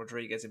 Brown, and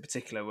Rodriguez in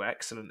particular were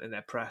excellent in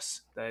their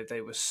press.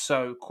 They were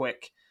so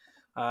quick.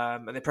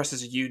 And they pressed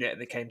as a unit and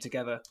they came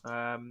together.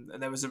 And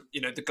there was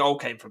the goal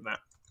came from that.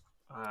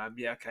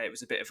 It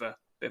was a bit of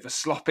a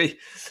sloppy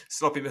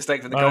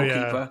mistake from the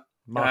goalkeeper.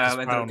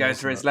 Ended up going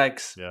through his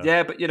legs.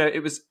 Yeah, but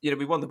it was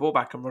we won the ball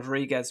back and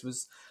Rodriguez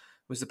was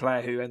the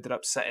player who ended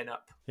up setting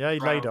up. Yeah, he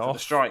laid it off the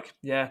strike.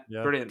 Yeah,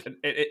 brilliant. And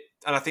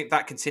and I think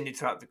that continued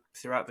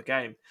throughout the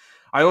game.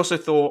 I also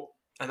thought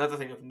another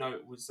thing of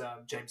note was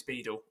James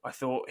Beadle. I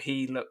thought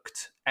he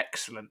looked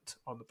excellent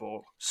on the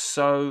ball.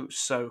 So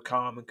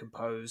calm and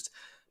composed.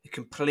 A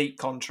complete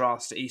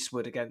contrast to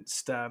Eastwood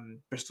against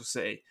Bristol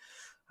City.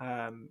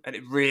 And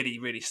it really,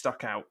 really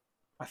stuck out.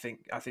 I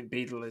think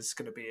Beadle is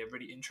going to be a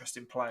really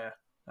interesting player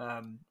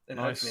and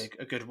hopefully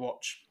a good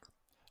watch.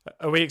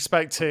 Are we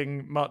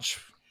expecting much?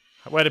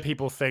 Where do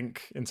people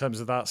think in terms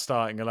of that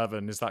starting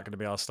 11? Is that going to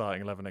be our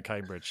starting 11 at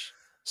Cambridge?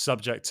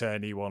 Subject to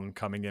anyone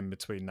coming in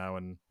between now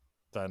and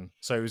then.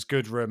 So it was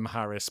Goodrum,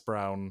 Harris,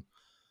 Brown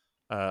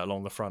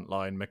along the front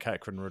line,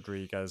 McEachran,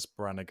 Rodriguez,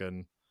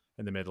 Brannigan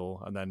in the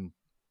middle, and then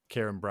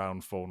Kieran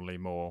Brown, Thornley,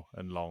 Moore,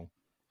 and Long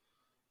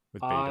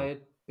with Beadle.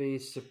 I'd be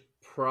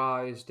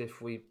surprised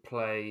if we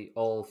play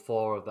all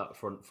four of that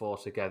front four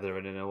together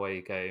in an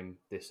away game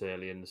this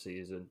early in the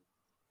season.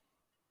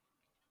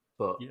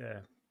 But yeah,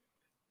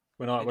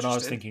 when I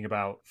was thinking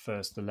about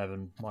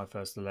my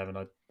first 11,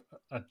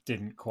 I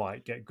didn't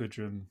quite get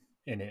Goodrum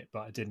in it,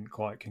 but I didn't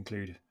quite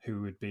conclude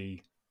who would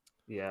be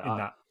in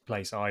that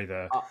place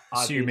either.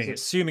 Assuming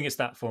it's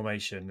that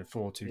formation,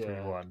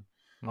 4-2-3-1.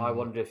 I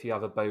wonder if you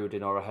have a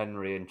Bowden or a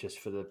Henry in just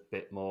for the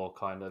bit more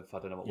kind of, I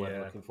don't know what word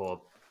I'm looking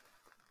for,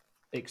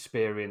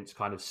 experience,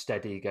 kind of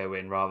steady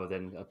going rather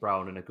than a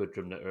Brown and a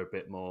Goodrum that are a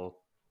bit more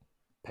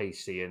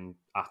pacey and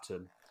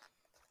atom.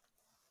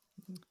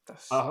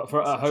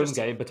 For a home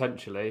game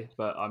potentially,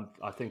 but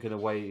I think an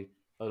away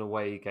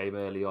game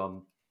early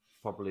on,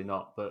 probably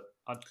not. But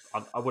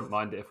I wouldn't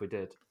mind it if we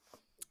did.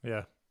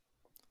 Yeah.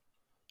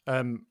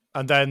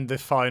 And then the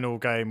final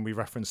game, we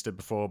referenced it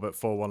before, but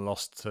 4-1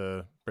 lost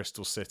to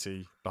Bristol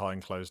City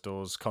behind closed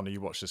doors. Connor,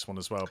 you watched this one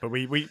as well, but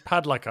we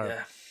had like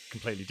a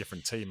completely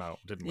different team out,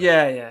 didn't we?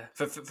 Yeah.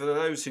 For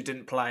those who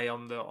didn't play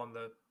on the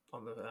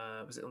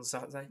was it on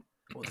Saturday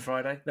or the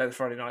Friday? No, the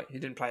Friday night. Who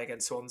didn't play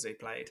against Swansea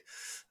played.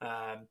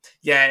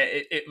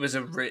 It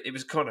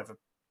was kind of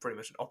pretty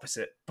much an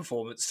opposite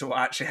performance to what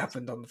actually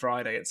happened on the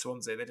Friday at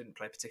Swansea. They didn't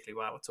play particularly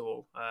well at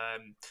all.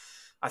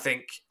 I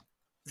think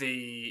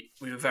we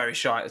were very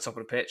shy at the top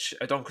of the pitch.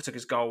 Odonka took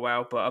his goal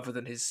well, but other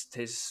than his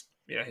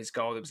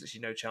goal, there was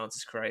literally no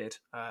chances created.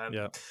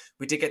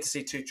 We did get to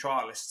see two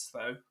trialists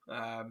though.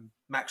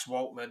 Max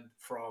Waltman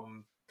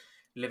from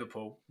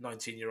Liverpool,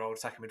 19-year-old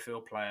attacking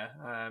midfield player.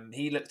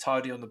 He looked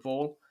tidy on the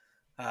ball.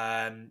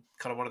 Kind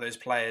of one of those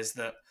players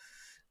that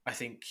I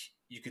think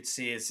you could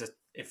see as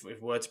if we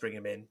were to bring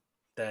him in,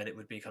 then it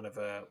would be kind of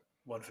a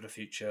one for the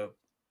future,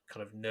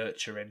 kind of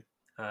nurturing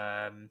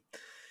and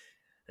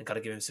kind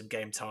of give him some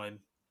game time,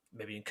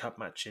 maybe in cup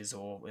matches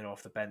or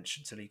off the bench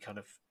until he kind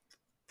of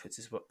puts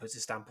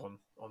his stamp on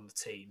the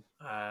team.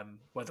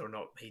 Whether or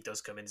not he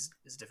does come in is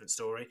a different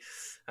story.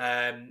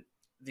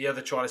 The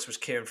other trialist was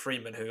Kieran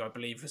Freeman, who I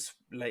believe was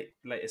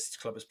latest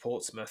club is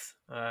Portsmouth.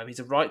 He's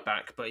a right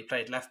back, but he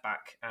played left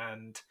back,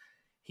 and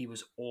he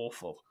was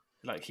awful.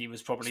 Like, he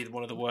was probably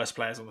one of the worst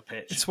players on the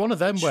pitch. It's one of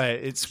them where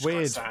it's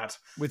weird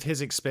with his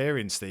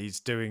experience that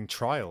he's doing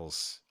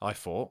trials. I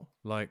thought,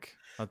 like,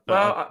 I'd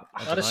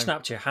have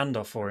snapped your hand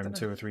off for him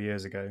 2 or 3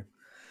 years ago.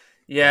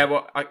 Yeah,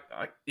 well, I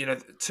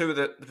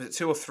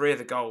two or three of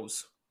the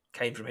goals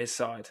came from his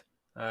side.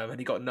 And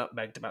he got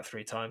nutmegged about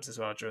 3 times as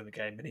well during the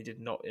game, and he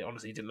didn't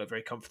look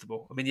very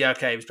comfortable. I mean, he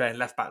was playing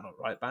left back, not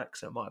right back,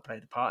 so it might have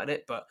played a part in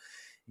it, but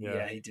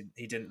yeah, he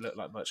didn't look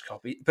like much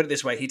copy. Put it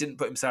this way, he didn't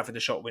put himself in the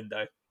shot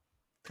window.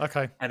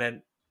 Okay. And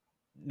then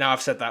now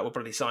I've said that, we'll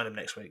probably sign him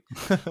next week.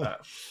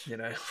 But,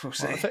 we'll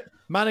see.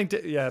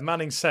 Well,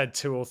 Manning said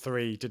 2 or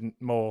 3 didn't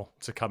more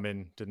to come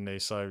in, didn't he?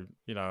 So,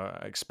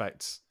 I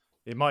expect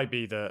it might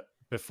be that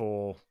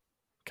before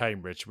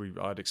Cambridge,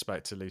 I'd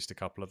expect at least a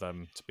couple of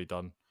them to be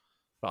done.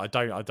 But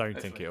I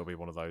don't think it'll be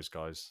one of those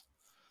guys.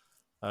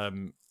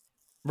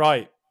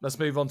 Right, let's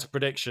move on to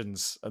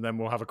predictions, and then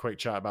we'll have a quick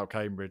chat about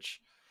Cambridge.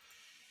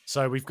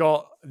 So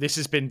this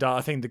has been done.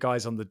 I think the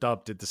guys on the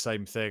dub did the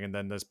same thing, and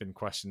then there's been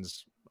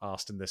questions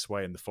asked in this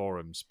way in the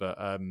forums. But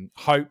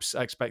hopes,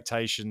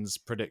 expectations,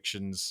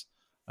 predictions,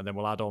 and then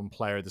we'll add on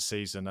player of the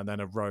season, and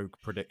then a rogue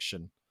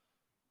prediction.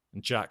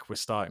 And Jack, we're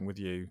starting with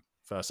you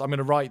first. I'm going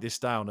to write this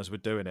down as we're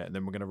doing it, and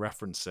then we're going to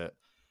reference it,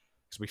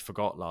 because we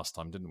forgot last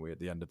time, didn't we, at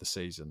the end of the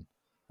season?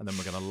 And then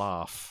we're going to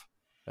laugh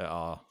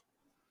at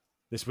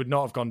this would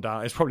not have gone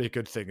down. It's probably a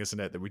good thing, isn't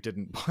it, that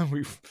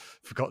we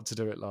forgot to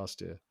do it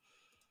last year.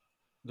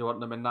 Do you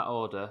want them in that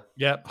order?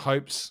 Yep,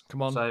 hopes.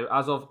 Come on. So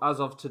as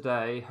of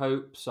today,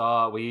 hopes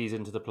are we ease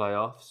into the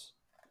playoffs.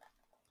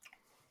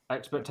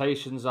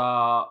 Expectations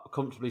are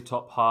comfortably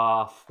top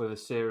half with a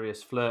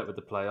serious flirt with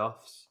the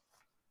playoffs.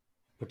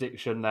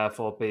 Prediction,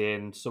 therefore,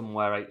 being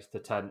somewhere 8th to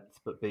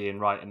 10th, but being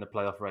right in the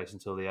playoff race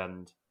until the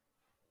end.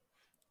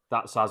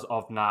 That's as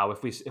of now.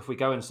 If we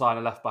go and sign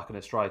a left back and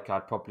a striker,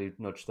 I'd probably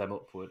nudge them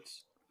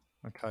upwards.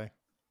 Okay.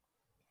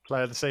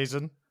 Player of the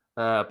season?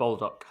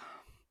 Baldock.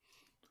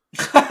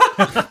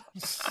 I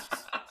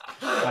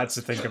had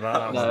to think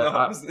about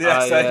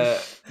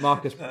that.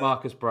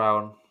 Marcus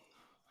Brown.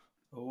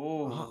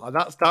 Oh,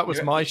 that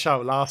was my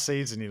shout last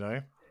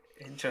season.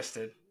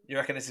 Interesting. You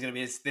reckon this is going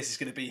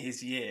to be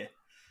his year?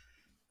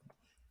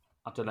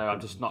 I don't know. I'm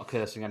just not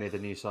cursing any of the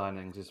new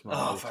signings.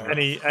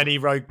 Any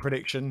rogue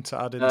prediction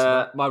to add into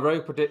that? My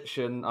rogue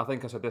prediction, I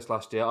think I said this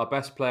last year. Our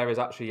best player is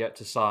actually yet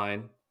to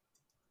sign,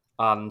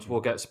 and we'll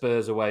get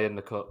Spurs away in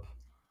the cup.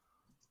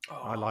 Oh,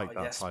 I like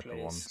that type of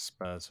one.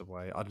 Spurs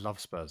away. I'd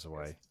love Spurs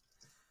away.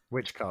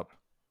 Which cup?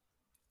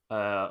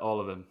 All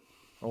of them.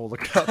 All the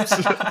cups.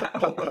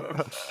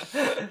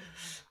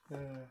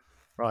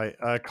 Right,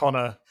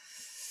 Connor.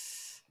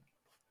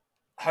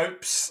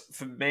 Hopes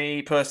for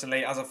me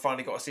personally, as I've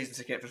finally got a season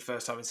ticket for the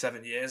first time in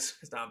 7 years,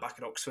 because now I'm back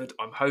in Oxford,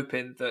 I'm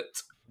hoping that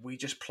we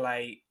just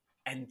play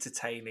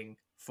entertaining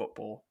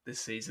football this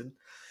season.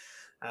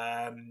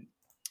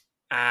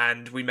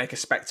 And we make a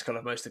spectacle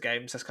of most of the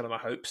games. That's kind of my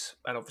hopes.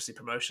 And obviously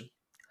promotion.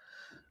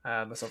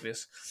 That's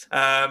obvious.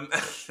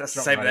 That's the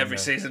same with every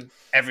season.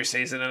 Every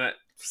season, isn't it?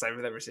 Same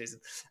with every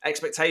season.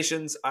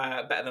 Expectations,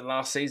 better than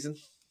last season.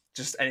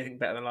 Just anything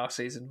better than last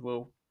season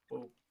will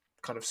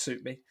kind of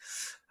suit me.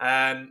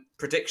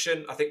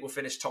 Prediction, I think we'll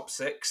finish top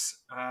 6.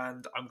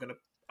 And I'm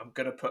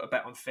gonna put a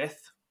bet on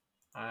 5th.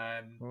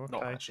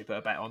 Not actually put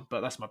a bet on,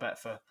 but that's my bet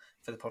for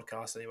the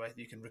podcast anyway.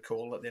 You can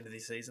recall at the end of the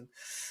season,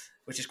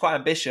 which is quite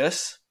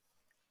ambitious.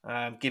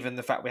 Given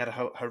the fact we had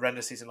a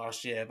horrendous season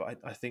last year, but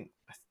I think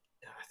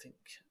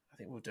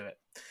we'll do it.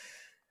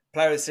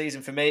 Player of the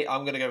season for me,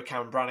 I'm going to go with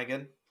Cameron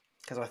Brannigan,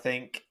 because I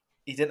think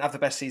he didn't have the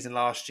best season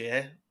last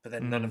year, but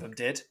then none of them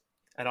did.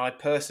 And I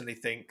personally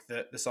think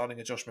that the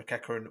signing of Josh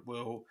McEachran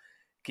will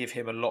give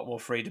him a lot more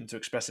freedom to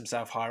express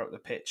himself higher up the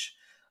pitch,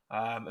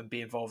 and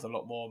be involved a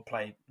lot more and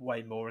play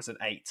way more as an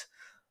 8.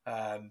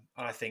 And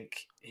I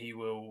think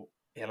he'll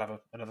have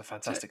another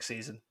fantastic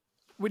season.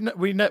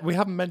 We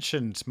haven't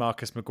mentioned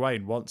Marcus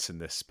McGuane once in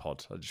this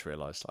pod. I just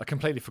realised. I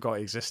completely forgot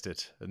he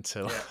existed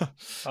until. Yeah.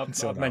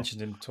 I've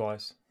mentioned him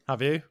twice.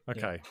 Have you?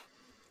 Okay. Yeah.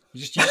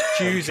 You're just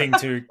choosing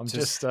to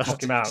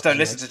knock him out. Just don't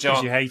listen to John.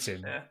 Because you hate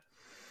him. Yeah.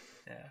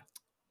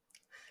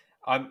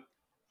 I'm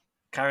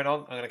carrying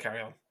on. I'm going to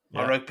carry on.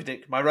 Yeah.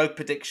 My rogue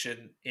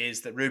prediction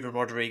is that Ruben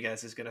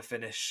Rodriguez is going to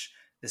finish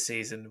the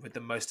season with the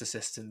most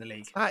assists in the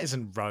league. That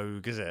isn't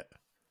rogue, is it?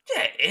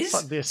 Yeah, it is.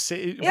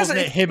 Wasn't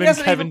it him and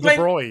Kevin De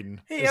Bruyne?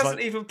 He hasn't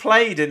even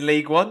played in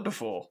League One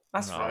before.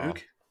 That's rogue.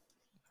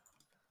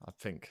 I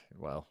think.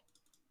 Well.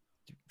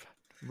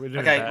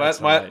 Okay,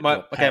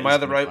 my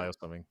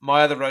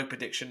other rogue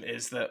prediction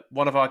is that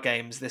one of our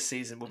games this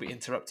season will be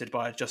interrupted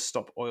by a Just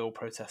Stop Oil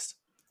protest.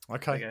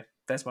 Okay,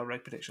 there's my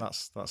rogue prediction.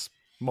 That's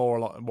more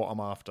like what I'm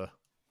after.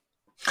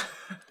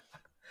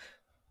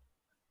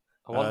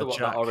 I wonder what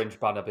that orange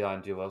banner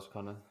behind you was,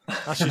 Connor.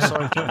 Actually,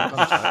 sorry, John.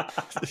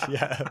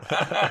 Yeah,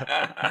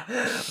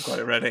 I've got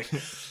it ready.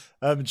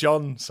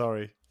 John,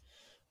 sorry.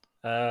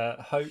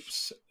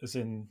 Hopes, as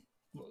in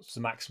what's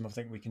the maximum I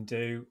think we can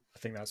do? I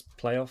think that's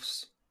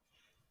playoffs.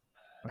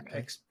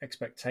 Okay.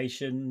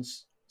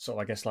 Expectations, sort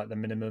of, I guess, like the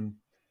minimum.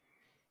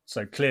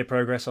 So clear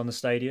progress on the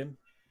stadium,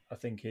 I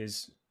think,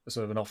 is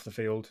sort of an off the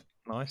field.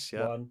 Nice,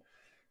 yeah. One.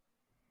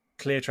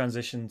 Clear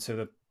transition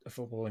to a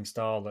footballing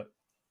style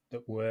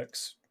that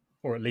works,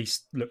 or at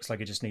least looks like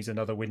it just needs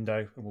another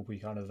window, and we'll be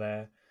kind of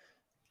there.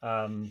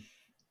 And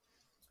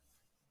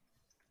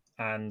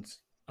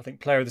I think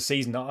player of the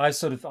season,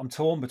 I'm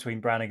torn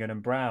between Brannigan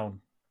and Brown.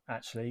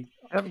 Actually,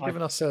 you haven't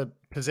given us a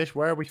position.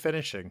 Where are we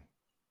finishing?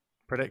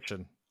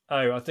 Prediction.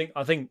 Oh, I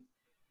think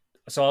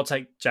So I'll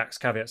take Jack's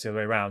caveats the other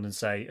way around and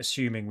say,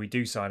 assuming we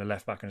do sign a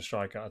left back and a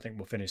striker, I think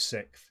we'll finish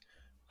 6th.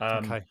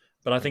 Okay.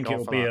 But I think Go it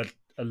will for be that.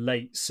 a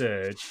late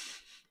surge.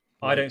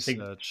 Late I don't think.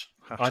 surge.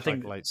 I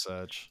think late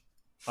surge.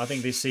 I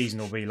think this season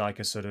will be like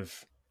a sort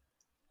of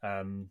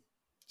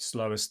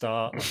slower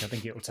start. Like I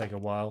think it will take a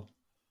while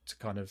to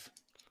kind of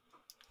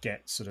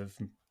get sort of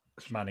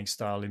Manning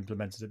style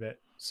implemented a bit.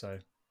 So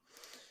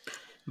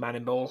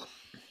Manning ball.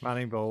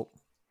 Manning ball.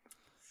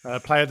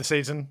 Player of the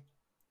season.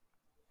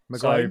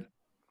 McGuire.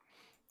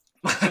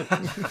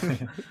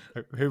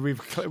 Who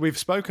we've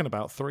spoken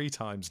about 3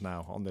 times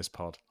now on this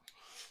pod.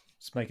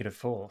 Let's make it a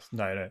 4th.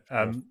 No.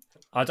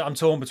 I'm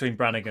torn between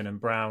Brannigan and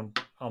Brown.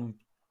 I'm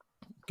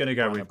gonna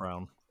go with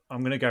Brown.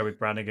 I'm gonna go with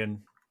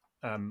Brannigan.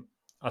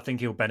 I think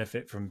he'll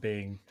benefit from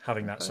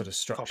having that sort of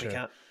structure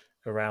Copycat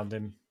around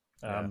him.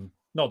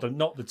 Not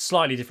the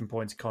slightly different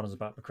points Connor's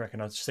about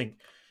McCracken. I just think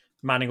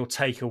Manning will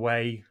take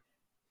away.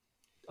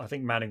 I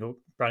think Manning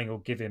will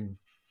give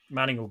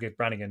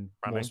Brannigan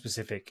more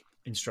specific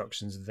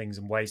instructions and things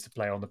and ways to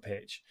play on the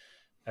pitch,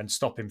 and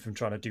stop him from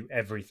trying to do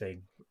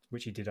everything,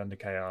 which he did under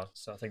KR.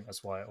 So I think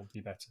that's why it'll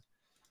be better.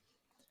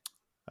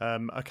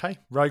 Okay,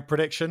 rogue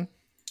prediction.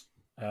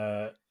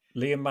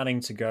 Liam Manning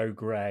to go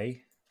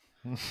grey,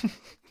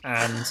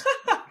 and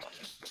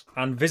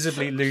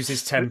visibly lose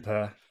his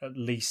temper at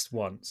least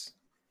once.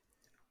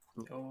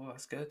 Oh,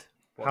 that's good.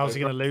 How's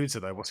he going to lose it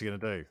though? What's he going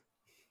to do?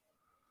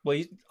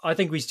 Well, I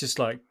think he's just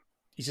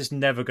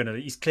never going to.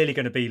 He's clearly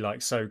going to be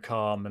like so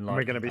calm and like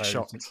we're going to be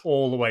shocked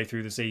all the way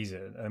through the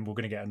season, and we're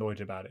going to get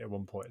annoyed about it at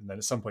one point, and then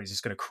at some point he's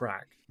just going to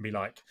crack and be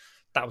like,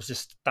 "That was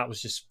just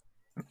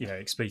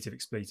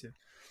expletive."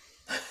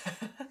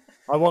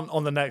 I want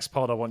on the next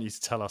pod. I want you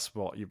to tell us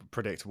what you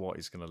predict what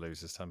he's going to lose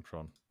his temper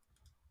on.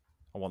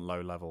 I want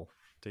low level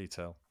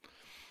detail.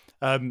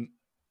 Right,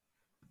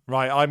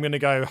 I'm going to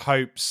go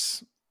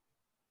Hope's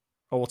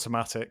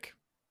automatic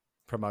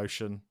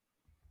promotion.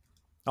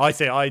 I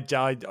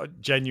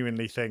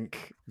genuinely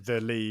think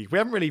the league. We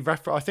haven't really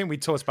I think we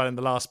talked about it in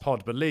the last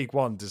pod, but League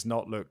One does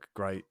not look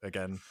great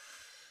again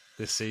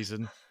this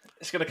season.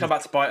 It's going to come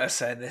back to bite us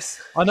saying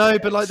this. I know,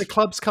 but like the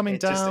club's coming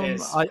It just down.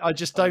 is. I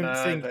just don't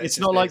think but it's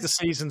it not just like is. the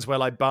seasons where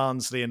like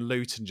Barnsley and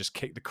Luton just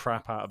kick the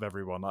crap out of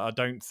everyone. I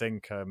don't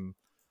think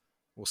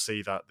we'll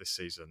see that this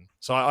season.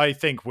 So I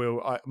think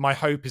my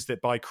hope is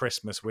that by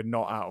Christmas we're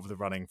not out of the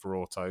running for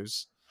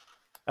autos.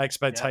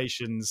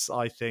 Expectations,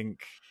 I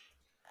think,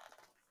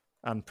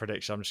 and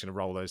prediction. I'm just going to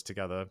roll those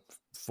together.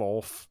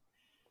 4th.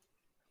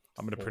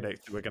 I'm going to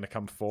predict that we're going to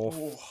come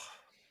 4th.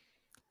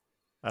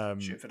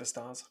 Shoot for the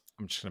stars.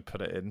 I'm just going to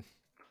put it in.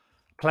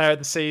 Player of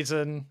the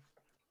season,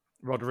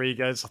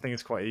 Rodriguez. I think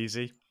it's quite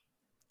easy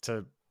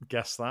to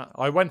guess that.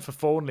 I went for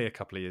Thornley a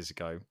couple of years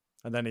ago,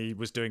 and then he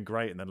was doing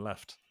great and then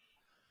left.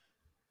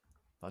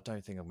 I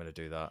don't think I'm going to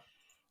do that.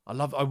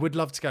 I would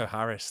love to go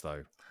Harris,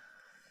 though.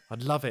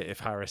 I'd love it if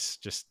Harris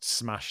just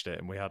smashed it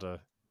and we had a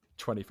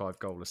 25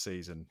 goal a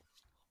season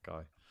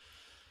guy.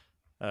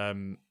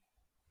 And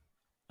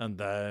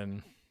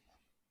then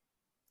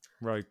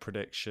rogue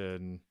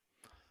prediction,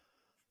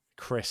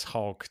 Chris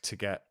Hogg to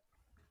get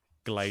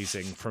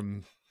glazing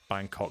from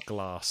Bangkok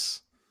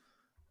Glass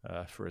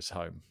for his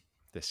home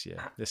this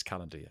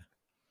calendar year.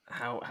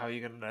 How are you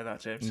going to know that,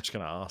 James? I'm just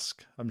going to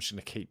ask. I'm just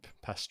going to keep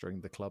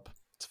pestering the club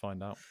to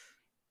find out.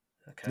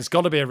 Okay. There's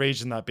got to be a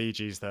region that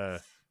BG's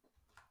there.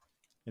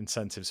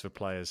 Incentives for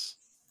players.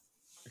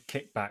 A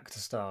kickback to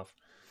staff.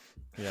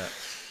 Yeah,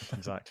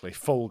 exactly.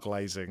 Full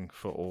glazing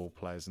for all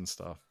players and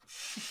staff.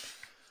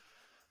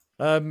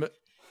 How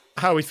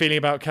are we feeling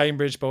about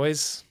Cambridge,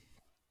 boys?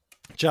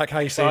 Jack, how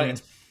are you feeling?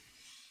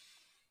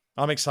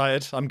 I'm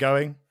excited. I'm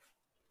going.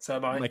 So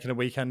am I. I'm making a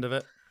weekend of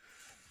it.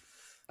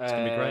 It's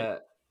going to be great.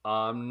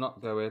 I'm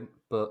not going,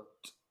 but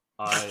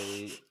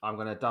I'm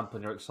going to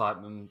dampen your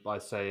excitement by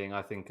saying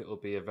I think it will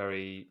be a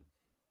very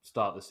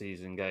start the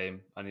season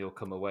game, and you'll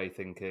come away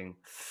thinking,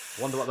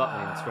 wonder what that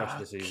means for the rest of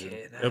the season.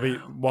 It'll be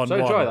 1-1. So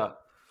enjoy that.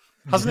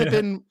 Hasn't it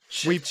been?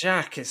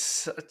 Jack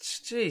is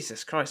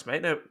Jesus Christ,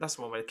 mate. No, that's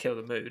one way to kill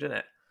the mood, isn't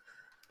it?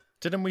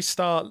 Didn't we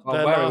start Well,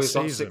 there where last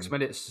we've got season? 6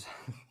 minutes.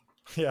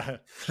 Yeah.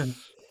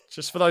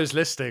 Just for those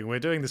listening, we're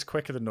doing this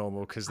quicker than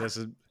normal because there's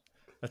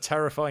a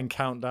terrifying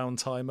countdown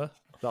timer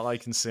that I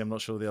can see. I'm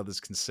not sure the others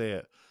can see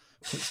it.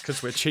 It's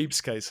because we're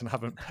cheapskates and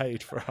haven't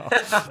paid for our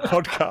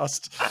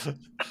podcast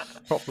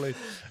properly.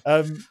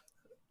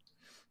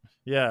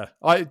 Yeah,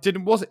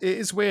 it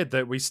is weird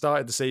that we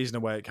started the season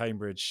away at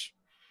Cambridge.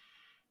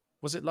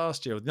 Was it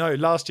last year? No,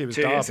 last year was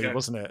 2 years Derby, ago.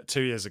 wasn't it?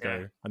 2 years ago,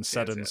 Yeah, and 2 years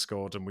Seddon ago.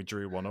 scored, and we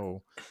drew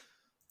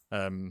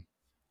 1-1.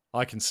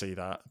 I can see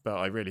that, but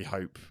I really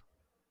hope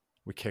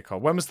we kick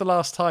on. When was the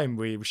last time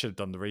we should have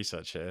done the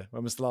research here?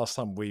 When was the last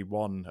time we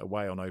won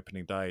away on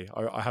opening day?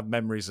 I have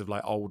memories of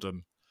like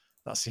Oldham.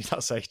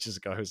 That's ages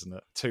ago, isn't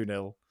it?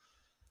 2-0.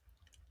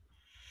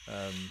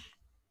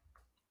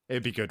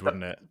 It'd be good,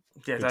 wouldn't it?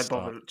 Yeah, Good don't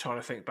start. bother trying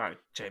to think back,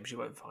 James. You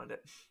won't find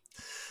it.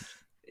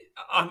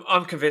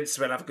 I'm convinced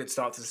we'll have a good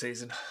start to the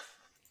season.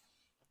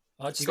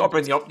 You got to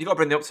bring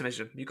the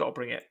optimism. You got to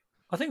bring it.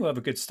 I think we'll have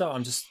a good start.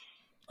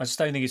 I just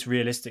don't think it's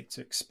realistic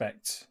to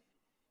expect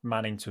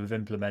Manning to have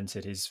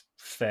implemented his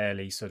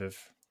fairly sort of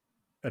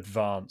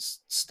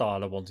advanced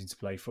style of wanting to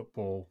play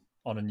football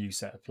on a new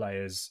set of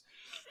players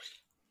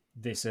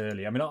this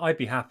early. I mean, I'd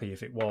be happy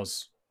if it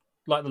was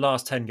like the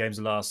last 10 games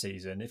of last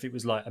season, if it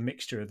was like a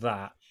mixture of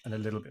that and a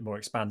little bit more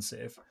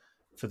expansive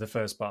for the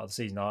first part of the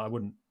season. I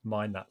wouldn't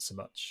mind that so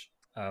much.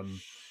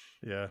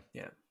 Yeah.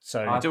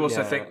 So I do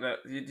also think that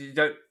you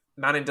don't.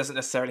 Manning doesn't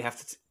necessarily have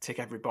to tick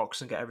every box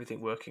and get everything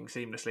working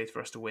seamlessly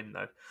for us to win,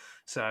 though.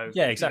 So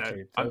yeah,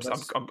 exactly.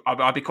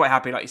 I'd be quite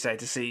happy, like you say,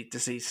 to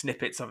see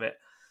snippets of it,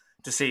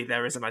 to see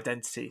there is an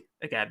identity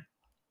again.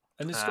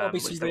 And there's got to be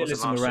some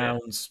realism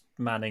around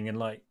Manning, and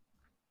like,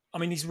 I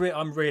mean,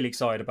 I'm really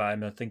excited about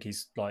him. I think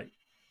he's like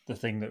the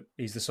thing that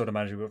he's the sort of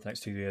manager we want for the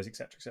next 2 years,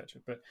 etc.,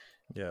 etc. But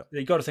yeah,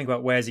 you got to think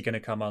about where's he going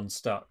to come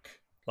unstuck.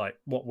 Like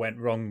what went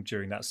wrong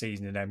during that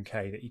season in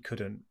MK that he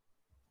couldn't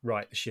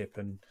right the ship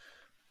and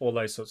all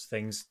those sorts of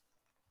things.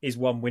 Is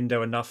one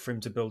window enough for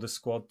him to build a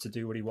squad to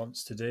do what he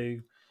wants to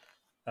do?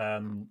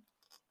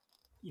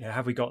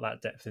 Have we got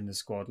that depth in the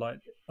squad? Like,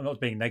 I'm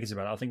not being negative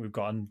about it. I think we've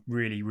got a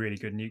really, really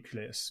good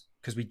nucleus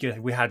because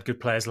we had good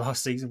players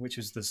last season, which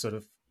was the sort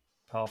of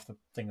half the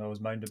thing I was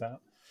moaned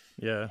about.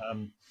 Yeah.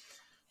 And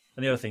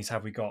the other thing is,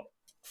 have we got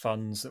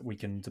funds that we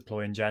can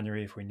deploy in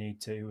January if we need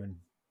to? And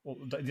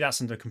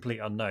that's a complete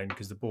unknown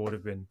because the board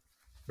have been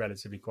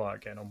relatively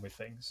quiet getting on with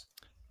things.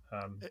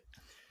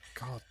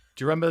 God,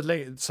 do you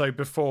remember? So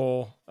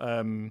before,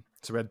 so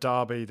we had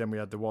Derby, then we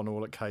had the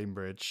 1-1 at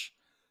Cambridge,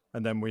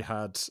 and then we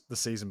had the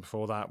season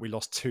before that. We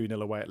lost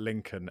 2-0 away at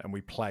Lincoln, and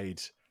we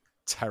played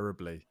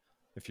terribly.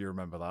 If you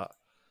remember that,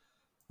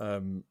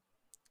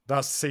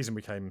 that's the season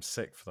we came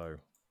sixth though,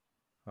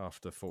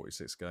 after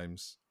 46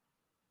 games.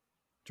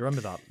 Do you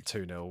remember that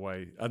 2-0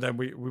 away? And then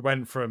we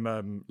went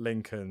from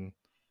Lincoln,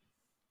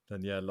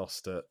 then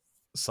lost at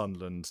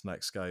Sunderland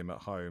next game at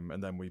home,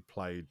 and then we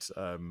played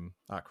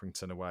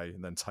Accrington away,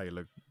 and then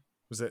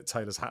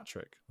Taylor's hat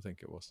trick? I think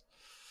it was.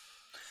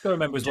 Got to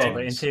remember as well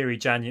that in theory,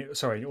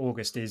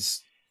 August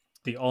is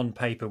the on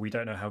paper. We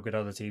don't know how good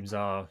other teams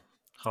are.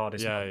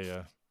 Hardest.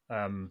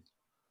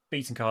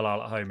 Beating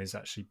Carlisle at home is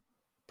actually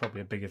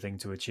probably a bigger thing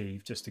to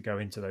achieve, just to go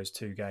into those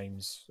 2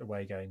 games,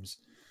 away games.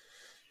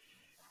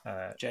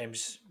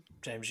 James,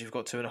 you've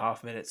got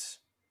 2.5 minutes.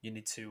 You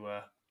need to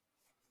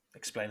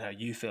explain how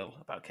you feel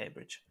about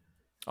Cambridge.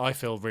 I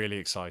feel really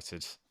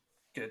excited.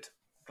 Good.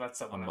 Glad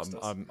someone else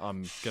does.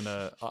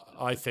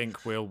 I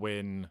think we'll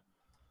win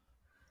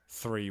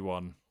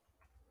 3-1,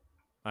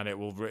 and it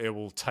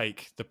will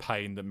take the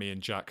pain that me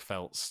and Jack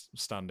felt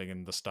standing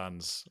in the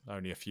stands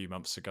only a few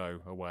months ago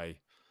away,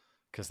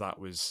 because that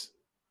was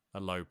a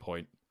low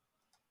point,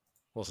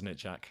 wasn't it,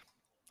 Jack?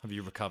 Have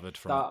you recovered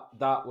from that?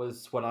 That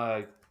was when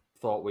I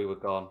thought we were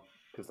gone,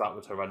 because that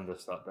was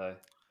horrendous that day.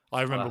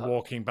 I remember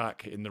walking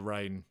back in the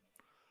rain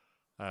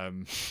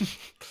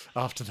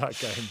after that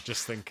game,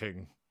 just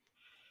thinking,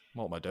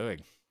 what am I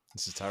doing?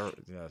 This is terrible.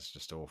 Yeah, it's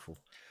just awful.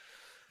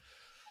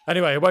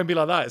 Anyway, it won't be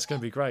like that. It's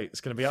going to be great. It's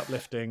going to be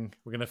uplifting.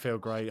 We're going to feel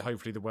great.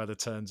 Hopefully the weather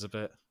turns a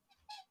bit.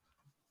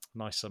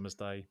 Nice summer's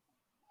day.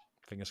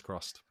 Fingers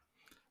crossed.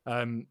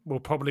 We'll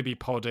probably be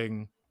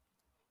podding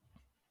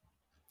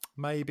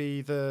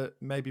maybe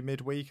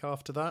midweek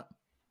after that.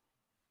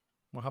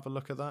 We'll have a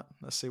look at that.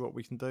 Let's see what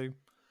we can do.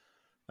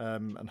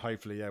 And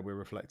hopefully, we're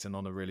reflecting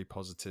on a really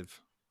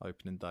positive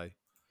opening day.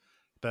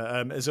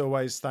 But as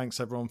always, thanks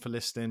everyone for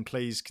listening.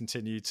 Please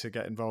continue to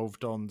get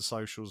involved on the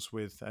socials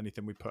with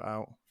anything we put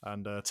out,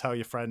 and tell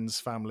your friends,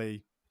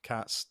 family,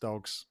 cats,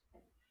 dogs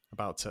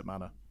about Tip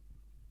Manor.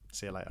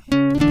 See you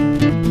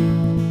later.